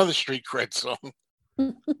 That's another street cred song.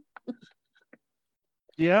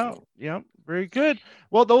 Yeah, very good.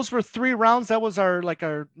 Well, those were 3 rounds. That was our,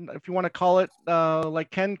 if you want to call it,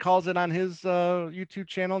 like Ken calls it on his YouTube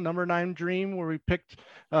channel, Number 9 Dream, where we picked,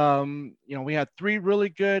 we had 3 really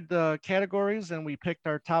good categories, and we picked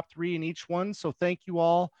our top 3 in each one. So thank you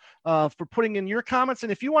all for putting in your comments.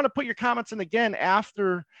 And if you want to put your comments in again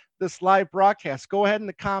after this live broadcast, go ahead in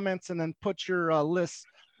the comments and then put your lists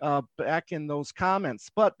back in those comments.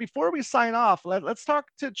 But before we sign off, let's talk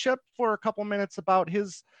to Chip for a couple minutes about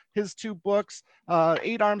his 2 books,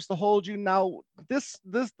 8 Arms to Hold You. Now,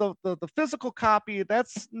 the physical copy,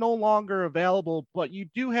 that's no longer available, but you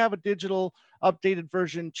do have a digital updated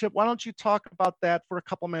version. Chip, why don't you talk about that for a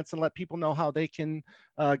couple minutes and let people know how they can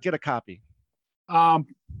get a copy?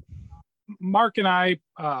 Mark and I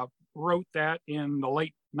wrote that in the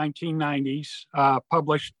late 1990s,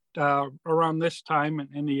 published around this time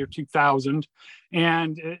in the year 2000,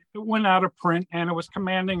 and it went out of print, and it was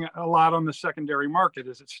commanding a lot on the secondary market,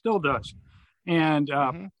 as it still does. And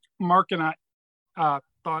Mark and I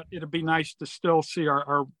thought it'd be nice to still see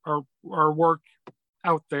our work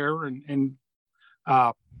out there, and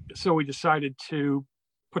so we decided to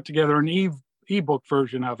put together an ebook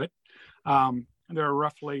version of it. There are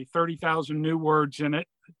roughly 30,000 new words in it.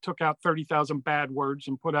 Took out 30,000 bad words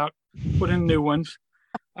and put in new ones.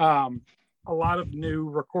 A lot of new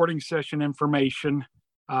recording session information,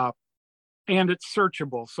 and it's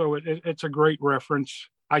searchable, so it's a great reference.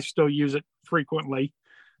 I still use it frequently,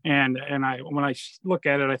 and when I look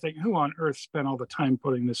at it, I think, who on earth spent all the time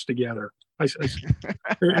putting this together?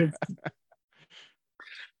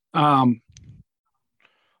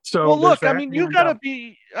 So well, look, you gotta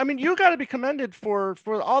be commended for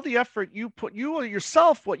all the effort you put,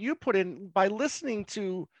 what you put in by listening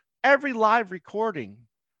to every live recording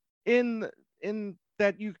in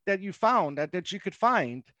that you found that you could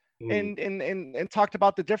find, and talked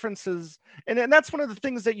about the differences, and that's one of the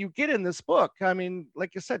things that you get in this book. I mean,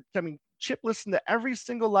 like you said, Chip listened to every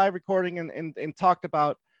single live recording and talks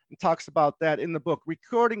about that in the book.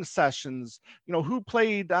 Recording sessions, who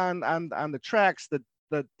played on the tracks, the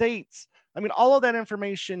dates. I mean, all of that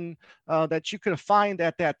information that you could find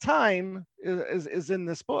at that time is in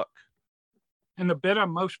this book. And the bit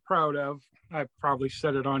I'm most proud of, I've probably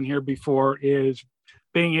said it on here before, is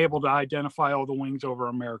being able to identify all the Wings Over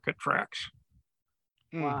America tracks.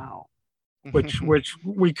 Wow. Which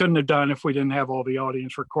we couldn't have done if we didn't have all the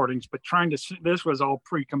audience recordings. But this was all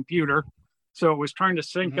pre-computer, So it was trying to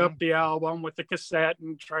sync up the album with the cassette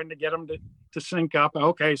and trying to get them to sync up.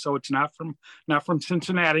 Okay, so it's not from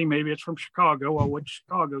Cincinnati, maybe it's from Chicago. Well, which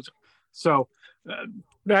Chicago's? So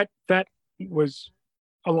that was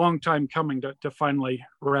a long time coming to finally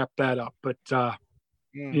wrap that up. But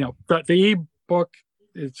you know, the ebook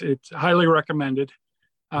it's highly recommended.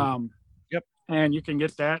 Yep, and you can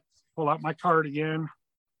get that. Pull out my card again.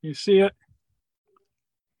 You see it?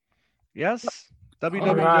 Yes.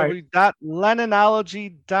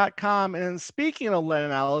 www.lennonology.com. And speaking of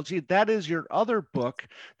Lennonology, that is your other book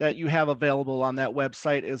that you have available on that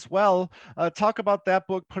website as well. Talk about that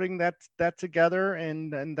book, putting that together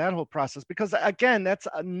and that whole process, because again, that's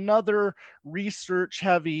another research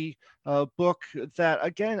heavy book that,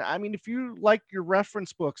 again, I mean, if you like your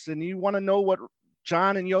reference books and you want to know what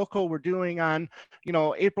John and Yoko were doing on,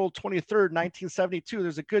 April 23rd, 1972,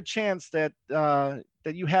 there's a good chance that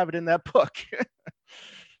that you have it in that book.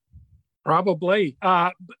 Probably.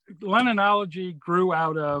 Lennonology grew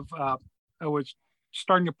out of, I was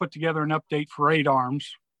starting to put together an update for 8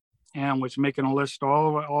 Arms and was making a list of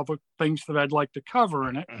all the things that I'd like to cover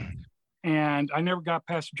in it. And I never got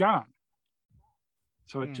past John.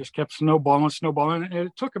 So it just kept snowballing. And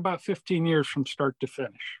it took about 15 years from start to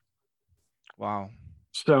finish. Wow.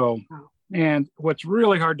 So, and what's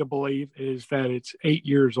really hard to believe is that it's 8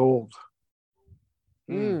 years old.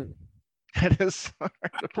 That is hard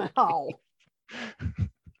to believe. Wow.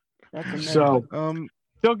 That's amazing. So,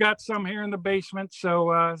 still got some here in the basement.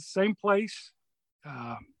 So, same place,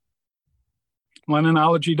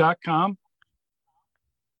 Lennonology.com.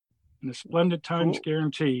 And the splendid times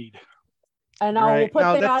guaranteed. And I will put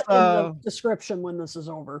now that in the description when this is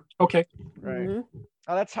over. Okay. Right.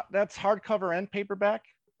 That's hardcover and paperback.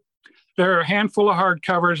 There are a handful of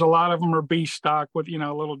hardcovers. A lot of them are B stock with,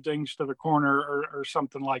 little dings to the corner or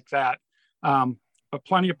something like that. But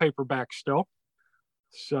plenty of paperback still.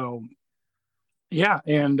 So, yeah.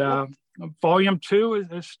 And volume 2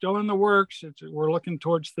 is still in the works. We're looking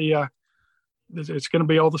towards it's going to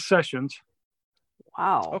be all the sessions.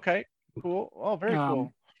 Wow. Okay. Cool. Oh, very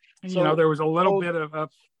cool. And, there was a little bit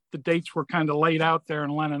of the dates were kind of laid out there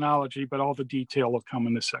in Lennonology, but all the detail will come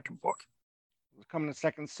in the second book. Come in a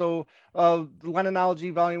second. So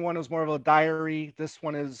Lennonology Volume 1 is more of a diary. This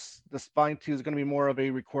Volume 2 is going to be more of a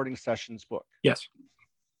recording sessions book. Yes.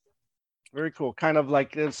 Very cool. Kind of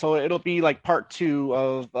like, so it'll be like part 2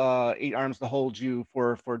 of 8 Arms to Hold You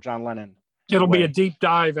for John Lennon. It'll be a deep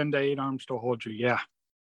dive into 8 Arms to Hold You. Yeah.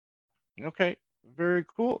 Okay. Very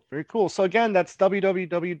cool. Very cool. So again, that's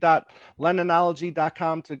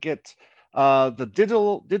www.lennonology.com to get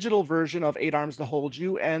the digital version of 8 Arms to Hold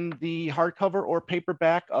You and the hardcover or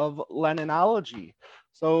paperback of Lennonology.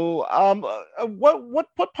 So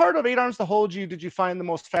what part of 8 Arms to Hold You did you find the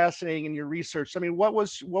most fascinating in your research? I mean, what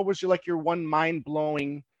was your one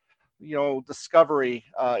mind-blowing, discovery,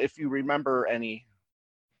 if you remember any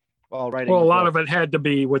while writing? Well, a lot of it had to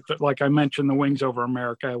be with, like I mentioned, the Wings Over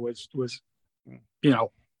America was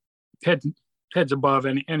heads above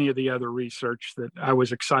any of the other research that I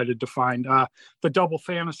was excited to find. The double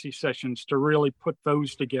fantasy sessions, to really put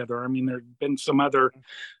those together. I mean, there had been some other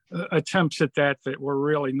attempts at that were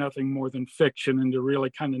really nothing more than fiction, and to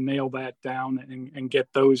really kind of nail that down and get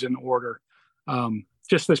those in order.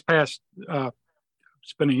 Just this past,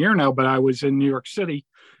 it's been a year now, but I was in New York City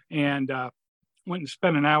and went and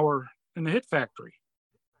spent an hour in the Hit Factory,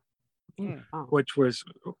 which was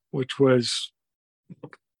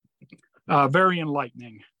very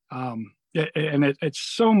enlightening. And it's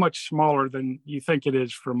so much smaller than you think it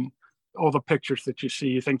is from all the pictures that you see.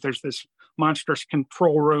 You think there's this monstrous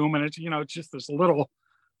control room, and it's just this little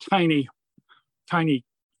tiny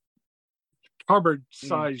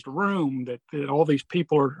cupboard-sized room that all these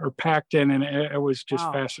people are packed in, and it was just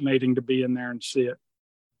fascinating to be in there and see it.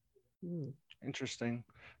 Interesting.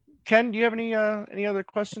 Ken, do you have any other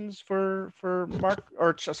questions for Mark,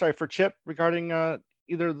 or sorry, for Chip, regarding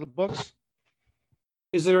either of the books?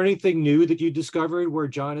 Is there anything new that you discovered where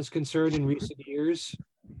John is concerned in recent years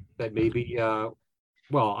that maybe,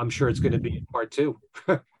 well, I'm sure it's going to be in part 2.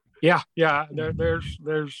 Yeah. There's,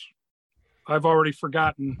 I've already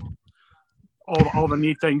forgotten all the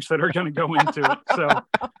neat things that are going to go into it. So,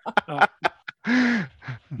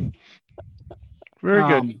 very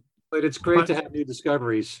good. But it's great to have new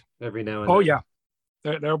discoveries every now and then. Oh yeah,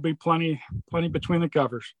 there'll be plenty between the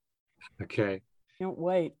covers. Okay. Can't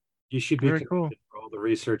wait. You should be very cool for all the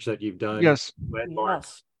research that you've done. Yes.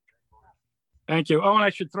 Yes. Thank you. Oh, and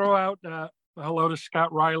I should throw out hello to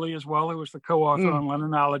Scott Riley as well, who was the co-author on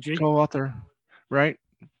Lennonology. Co-author, right?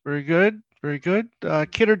 Very good. Very good.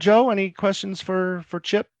 Kid or Joe, any questions for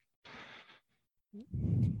Chip?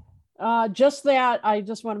 Just that I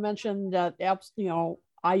just want to mention that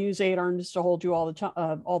I use 8arms to hold you all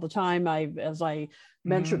the time. As I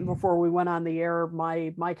mentioned before we went on the air,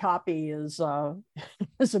 my copy is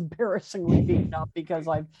is embarrassingly beaten up because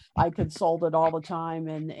I consult it all the time,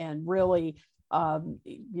 and really,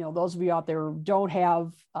 those of you out there who don't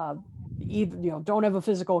have don't have a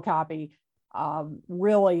physical copy,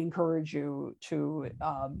 really encourage you to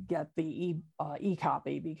get the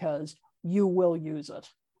e-copy because you will use it.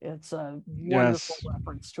 It's a wonderful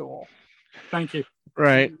reference tool. Thank you.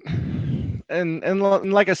 Right. And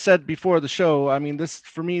like I said before the show, I mean, this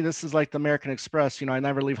for me, this is like the American Express. I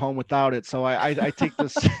never leave home without it. So I take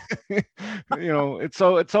this,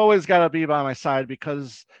 it's always got to be by my side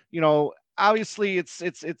because, obviously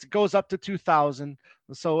it goes up to 2000.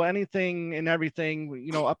 So anything and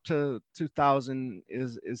everything, up to 2000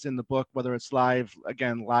 is in the book, whether it's live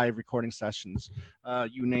recording sessions,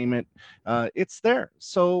 you name it, it's there.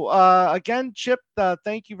 So again, Chip,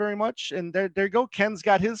 thank you very much. And there you go. Ken's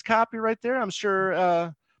got his copy right there. I'm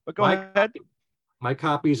sure, but go ahead. My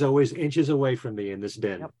copy is always inches away from me in this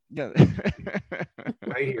den. Yep. Yeah.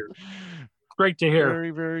 Right here. Great to hear.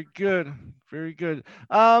 Very, very good. Very good.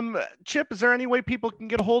 Chip, is there any way people can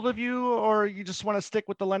get a hold of you, or you just want to stick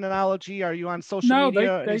with the Lennonology? Are you on social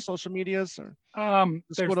media? Any social medias? Or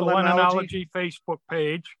there's the Lennonology Facebook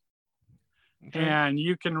page. Okay. And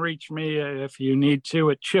you can reach me if you need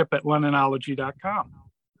to at chip@lennonology.com.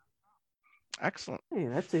 Excellent. Hey,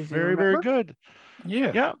 that's easy. Very, very good.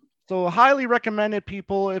 Yeah. Yeah. So highly recommended,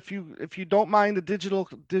 people. If you don't mind the digital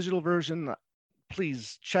version,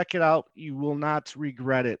 please check it out. You will not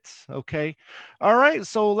regret it. Okay. All right.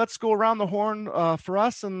 So let's go around the horn for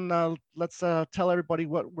us, and let's tell everybody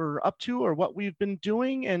what we're up to or what we've been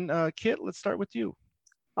doing. And Kit, let's start with you.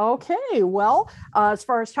 Okay. Well, as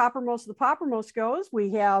far as Toppermost of the Poppermost goes,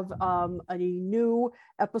 we have a new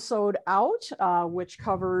episode out, which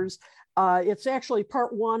covers it's actually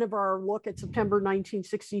part one of our look at September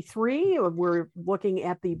 1963. We're looking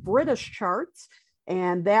at the British charts.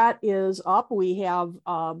 And that is up. We have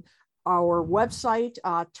our website,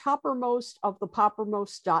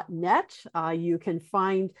 toppermostofthepoppermost.net. You can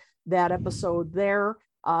find that episode there.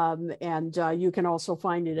 And you can also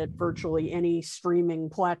find it at virtually any streaming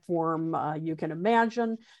platform you can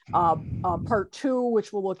imagine. Part two,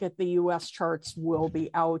 which will look at the US charts, will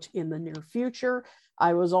be out in the near future.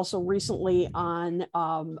 I was also recently on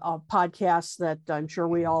a podcast that I'm sure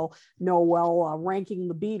we all know well, Ranking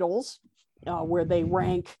the Beatles, where they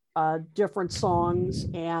rank different songs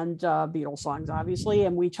and Beatles songs, obviously.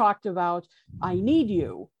 And we talked about I Need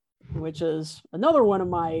You, which is another one of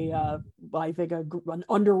my, I think, an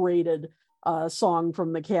underrated song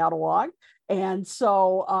from the catalog. And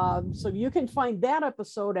so, so you can find that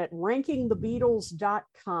episode at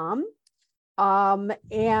rankingthebeatles.com.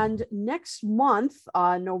 And next month,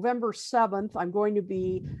 November 7th, I'm going to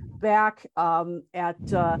be back at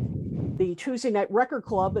the Tuesday Night Record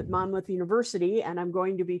Club at Monmouth University, and I'm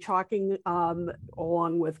going to be talking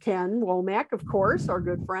along with Ken Womack, of course, our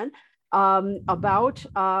good friend, about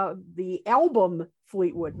the album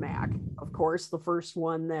Fleetwood Mac, of course, the first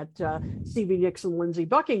one that Stevie Nicks and Lindsey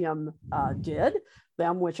Buckingham did,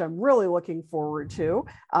 which I'm really looking forward to.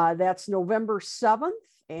 That's November 7th.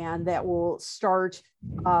 And that will start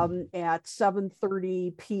at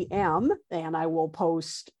 7:30 p.m. And I will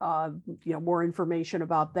post more information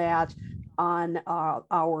about that on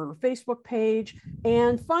our Facebook page.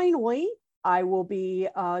 And finally, I will be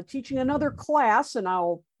teaching another class, and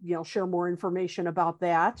I'll share more information about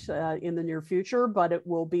that in the near future. But it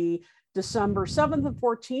will be December 7th and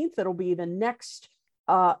 14th. It'll be the next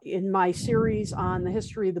in my series on the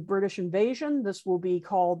history of the British invasion. This will be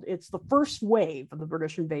called, it's the first wave of the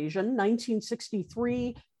British invasion,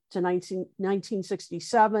 1963 to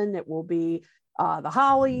 1967. It will be the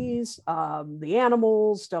Hollies, the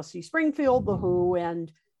Animals, Dusty Springfield, the Who,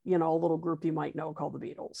 and a little group you might know called the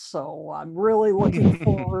Beatles. So I'm really looking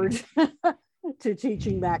forward to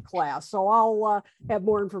teaching that class. So I'll have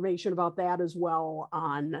more information about that as well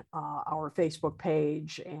on our Facebook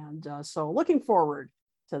page. And so looking forward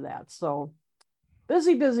to that. So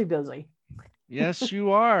busy. Yes,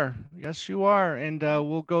 you are. Yes, you are. And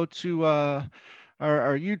we'll go to our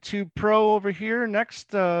YouTube pro over here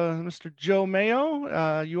next, Mr. Joe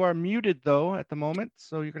Mayo. You are muted though at the moment,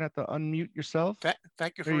 so you're gonna have to unmute yourself.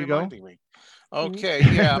 Thank you for reminding me. Okay,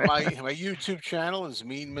 yeah, my YouTube channel is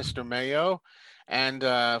Mean Mr. Mayo, and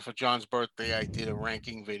for John's birthday, I did a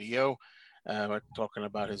ranking video talking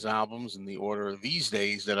about his albums in the order these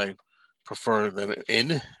days that I prefer them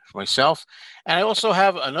in for myself. And I also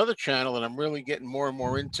have another channel that I'm really getting more and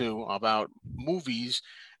more into about movies,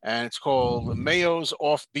 and it's called Mayo's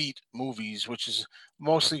Offbeat Movies, which is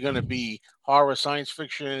mostly going to be horror, science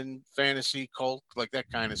fiction, fantasy, cult, like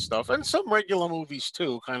that kind of stuff, and some regular movies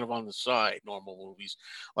too, kind of on the side, normal movies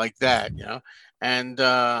like that, you know. And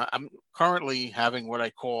I'm currently having what I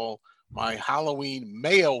call my Halloween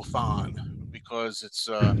Mayo-thon because it's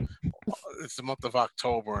the month of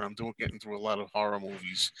October, and I'm getting through a lot of horror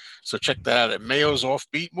movies. So check that out at Mayo's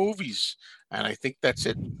Offbeat Movies, and I think that's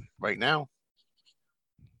it right now.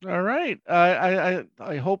 All right.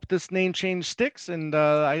 I hope this name change sticks, and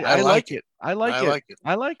I like it. I like it.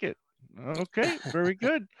 I like it. Okay, very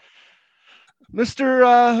good.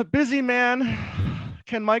 Mr. Busy Man,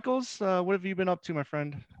 Ken Michaels, what have you been up to, my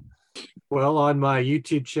friend? Well, on my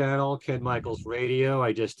YouTube channel, Ken Michaels Radio,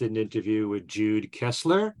 I just did an interview with Jude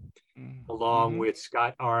Kessler, along with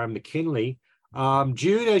Scott R. McKinley.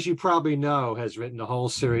 Jude, as you probably know, has written a whole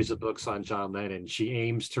series of books on John Lennon. She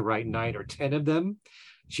aims to write 9 or 10 of them.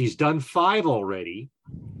 She's done 5 already,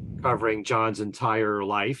 covering John's entire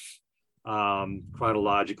life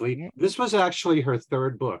chronologically. This was actually her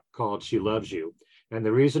 3rd book, called She Loves You. And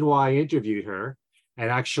the reason why I interviewed her, and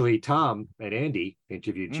actually Tom and Andy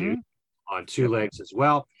interviewed Jude on 2 Legs as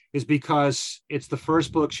well, is because it's the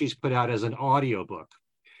first book she's put out as an audiobook,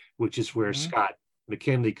 which is where Scott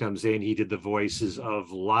McKinley comes in. He did the voices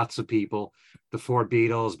of lots of people, the 4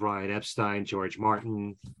 Beatles, Brian Epstein, George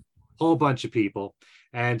Martin, whole bunch of people.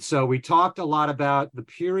 And so we talked a lot about the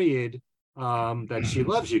period that She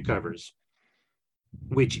Loves You covers,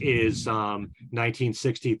 which is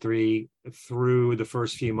 1963 through the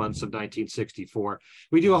first few months of 1964.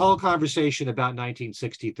 We do a whole conversation about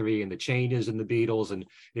 1963 and the changes in the Beatles, and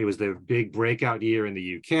it was the big breakout year in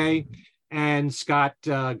the UK. And Scott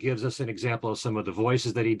gives us an example of some of the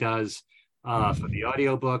voices that he does for the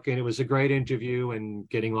audiobook, and it was a great interview and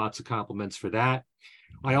getting lots of compliments for that.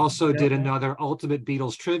 I also did another Ultimate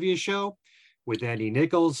Beatles trivia show with Andy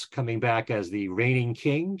Nichols coming back as the reigning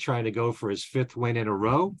king, trying to go for his 5th win in a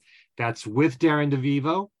row. That's with Darren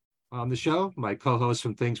DeVivo on the show, my co-host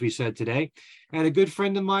from Things We Said Today, and a good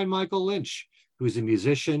friend of mine, Michael Lynch, who's a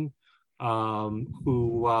musician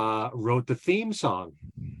who wrote the theme song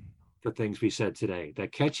for Things We Said Today,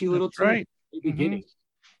 that catchy little tune at the beginning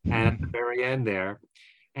and at the very end there.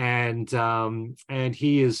 And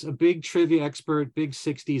he is a big trivia expert, big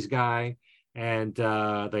 60s guy, and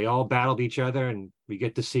they all battled each other, and we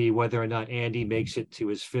get to see whether or not Andy makes it to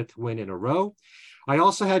his 5th win in a row. I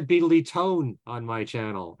also had Beatley Tone on my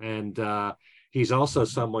channel, and he's also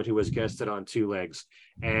someone who was guested on 2 Legs,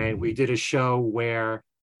 and we did a show where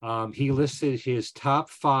he listed his top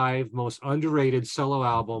 5 most underrated solo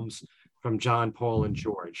albums from John, Paul, and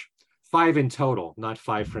George. 5 in total, not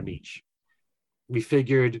 5 from each. We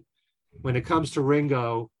figured when it comes to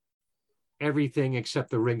Ringo, everything except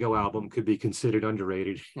the Ringo album could be considered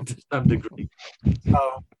underrated to some degree.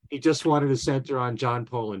 So he just wanted to center on John,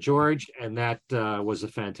 Paul, and George, and that was a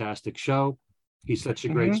fantastic show. He's such a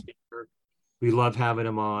great speaker. We love having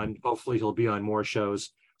him on. Hopefully he'll be on more shows.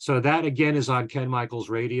 So that, again, is on Ken Michaels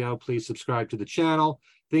Radio. Please subscribe to the channel.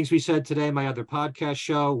 Things We Said Today, my other podcast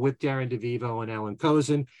show with Darren DeVivo and Alan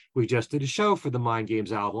Kozin. We just did a show for the Mind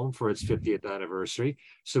Games album for its 50th anniversary.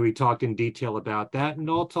 So we talked in detail about that, and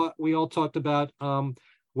we all talked about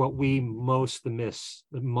what we miss the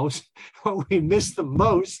most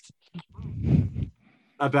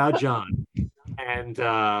about John. And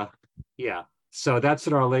so that's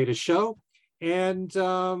in our latest show. And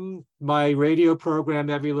my radio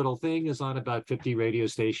program, Every Little Thing, is on about 50 radio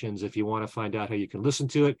stations. If you want to find out how you can listen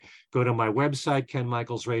to it, go to my website,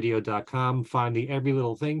 kenmichaelsradio.com, find the Every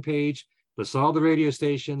Little Thing page, list all the radio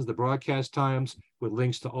stations, the broadcast times, with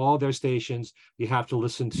links to all their stations. You have to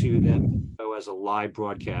listen to them as a live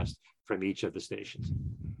broadcast from each of the stations.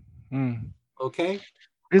 Okay?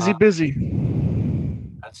 Busy.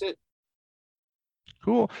 That's it.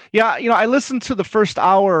 Cool. Yeah, I listened to the first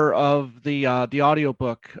hour of the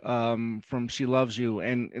audiobook from She Loves You,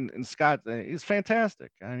 and Scott is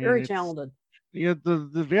fantastic. I mean, very talented.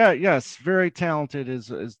 Yeah, yes, very talented is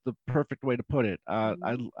the perfect way to put it.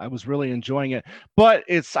 I was really enjoying it, but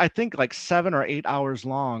it's, I think, like 7 or 8 hours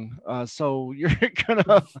long. So you're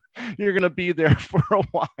gonna be there for a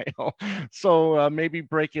while. So maybe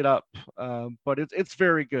break it up. But it's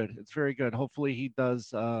very good. It's very good. Hopefully he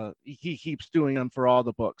does. He keeps doing them for all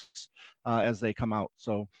the books as they come out.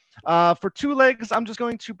 So for 2 Legs, I'm just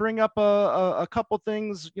going to bring up a couple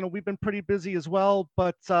things. We've been pretty busy as well,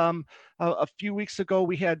 but a few weeks ago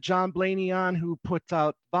we had John Blaney on, who put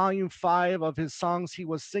out volume 5 of his Songs He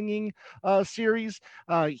Was Singing series.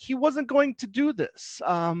 He wasn't going to do this,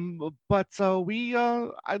 but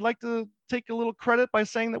I'd like to take a little credit by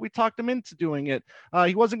saying that we talked him into doing it.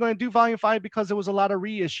 He wasn't going to do Volume 5 because there was a lot of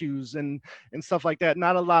reissues and stuff like that,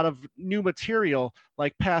 not a lot of new material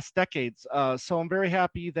like past decades. So I'm very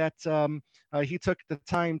happy that he took the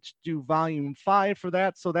time to do Volume 5 for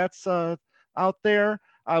that. So that's out there.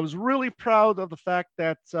 I was really proud of the fact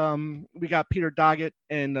that we got Peter Doggett,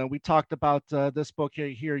 and we talked about this book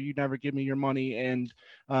here, You Never Give Me Your Money, and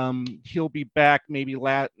he'll be back maybe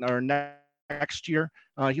next year.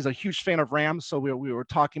 He's a huge fan of Ram, so we were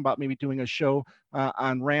talking about maybe doing a show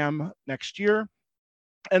on Ram next year.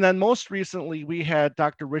 And then most recently, we had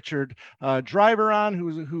Dr. Richard Driver on,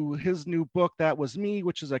 who his new book, That Was Me,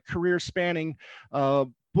 which is a career-spanning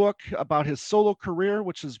book about his solo career,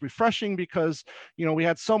 which is refreshing because, you know, we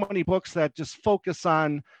had so many books that just focus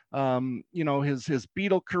on, you know, his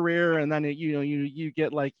Beatle career, and then you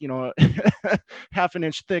get like, you know, half an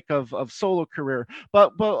inch thick of solo career.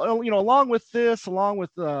 But you know, along with this, along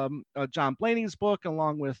with John Blaney's book,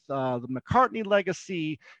 along with the McCartney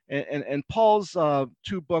legacy, and Paul's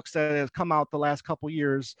two books that have come out the last couple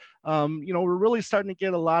years, you know, we're really starting to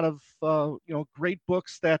get a lot of you know, great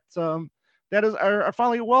books that are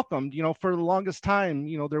finally welcomed. You know, for the longest time,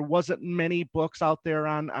 you know, there wasn't many books out there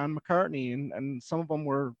on McCartney, and some of them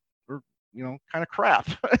were you know, kind of crap,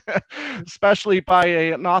 especially by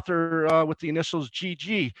an author with the initials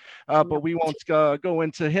GG. But we won't go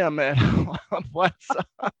into him. But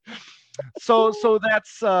so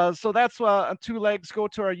that's Two Legs. Go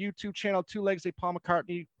to our YouTube channel, Two Legs, a Paul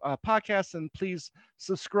McCartney podcast, and please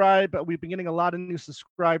subscribe. We've been getting a lot of new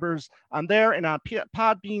subscribers on there and on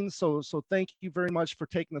Podbean. So thank you very much for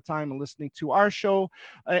taking the time and listening to our show,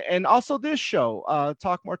 and also this show,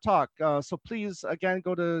 Talk More Talk. So please, again,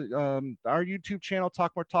 go to our YouTube channel,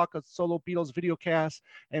 Talk More Talk, a solo Beatles videocast,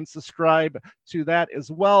 and subscribe to that as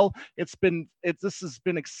well. This has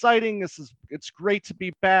been exciting. It's great to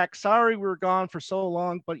be back. Sorry we were gone for so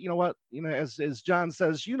long, but you know what? You know, as John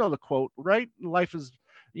says, you know the quote, right? Life is,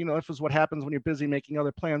 you know, if is what happens when you're busy making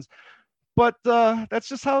other plans. But that's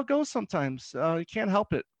just how it goes sometimes. You can't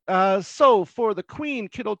help it. So for the Queen,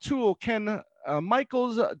 Kid O'Toole, Ken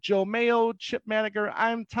Michaels, Joe Mayo, Chip Madinger,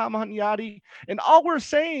 I'm Tom Hunyadi, and all we're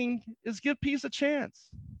saying is give peace a chance.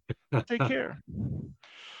 Take care.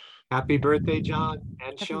 Happy birthday, John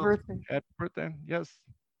and Sean. Birthday. Happy birthday. Yes.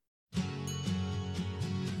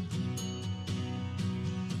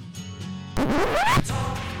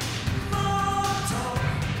 Talk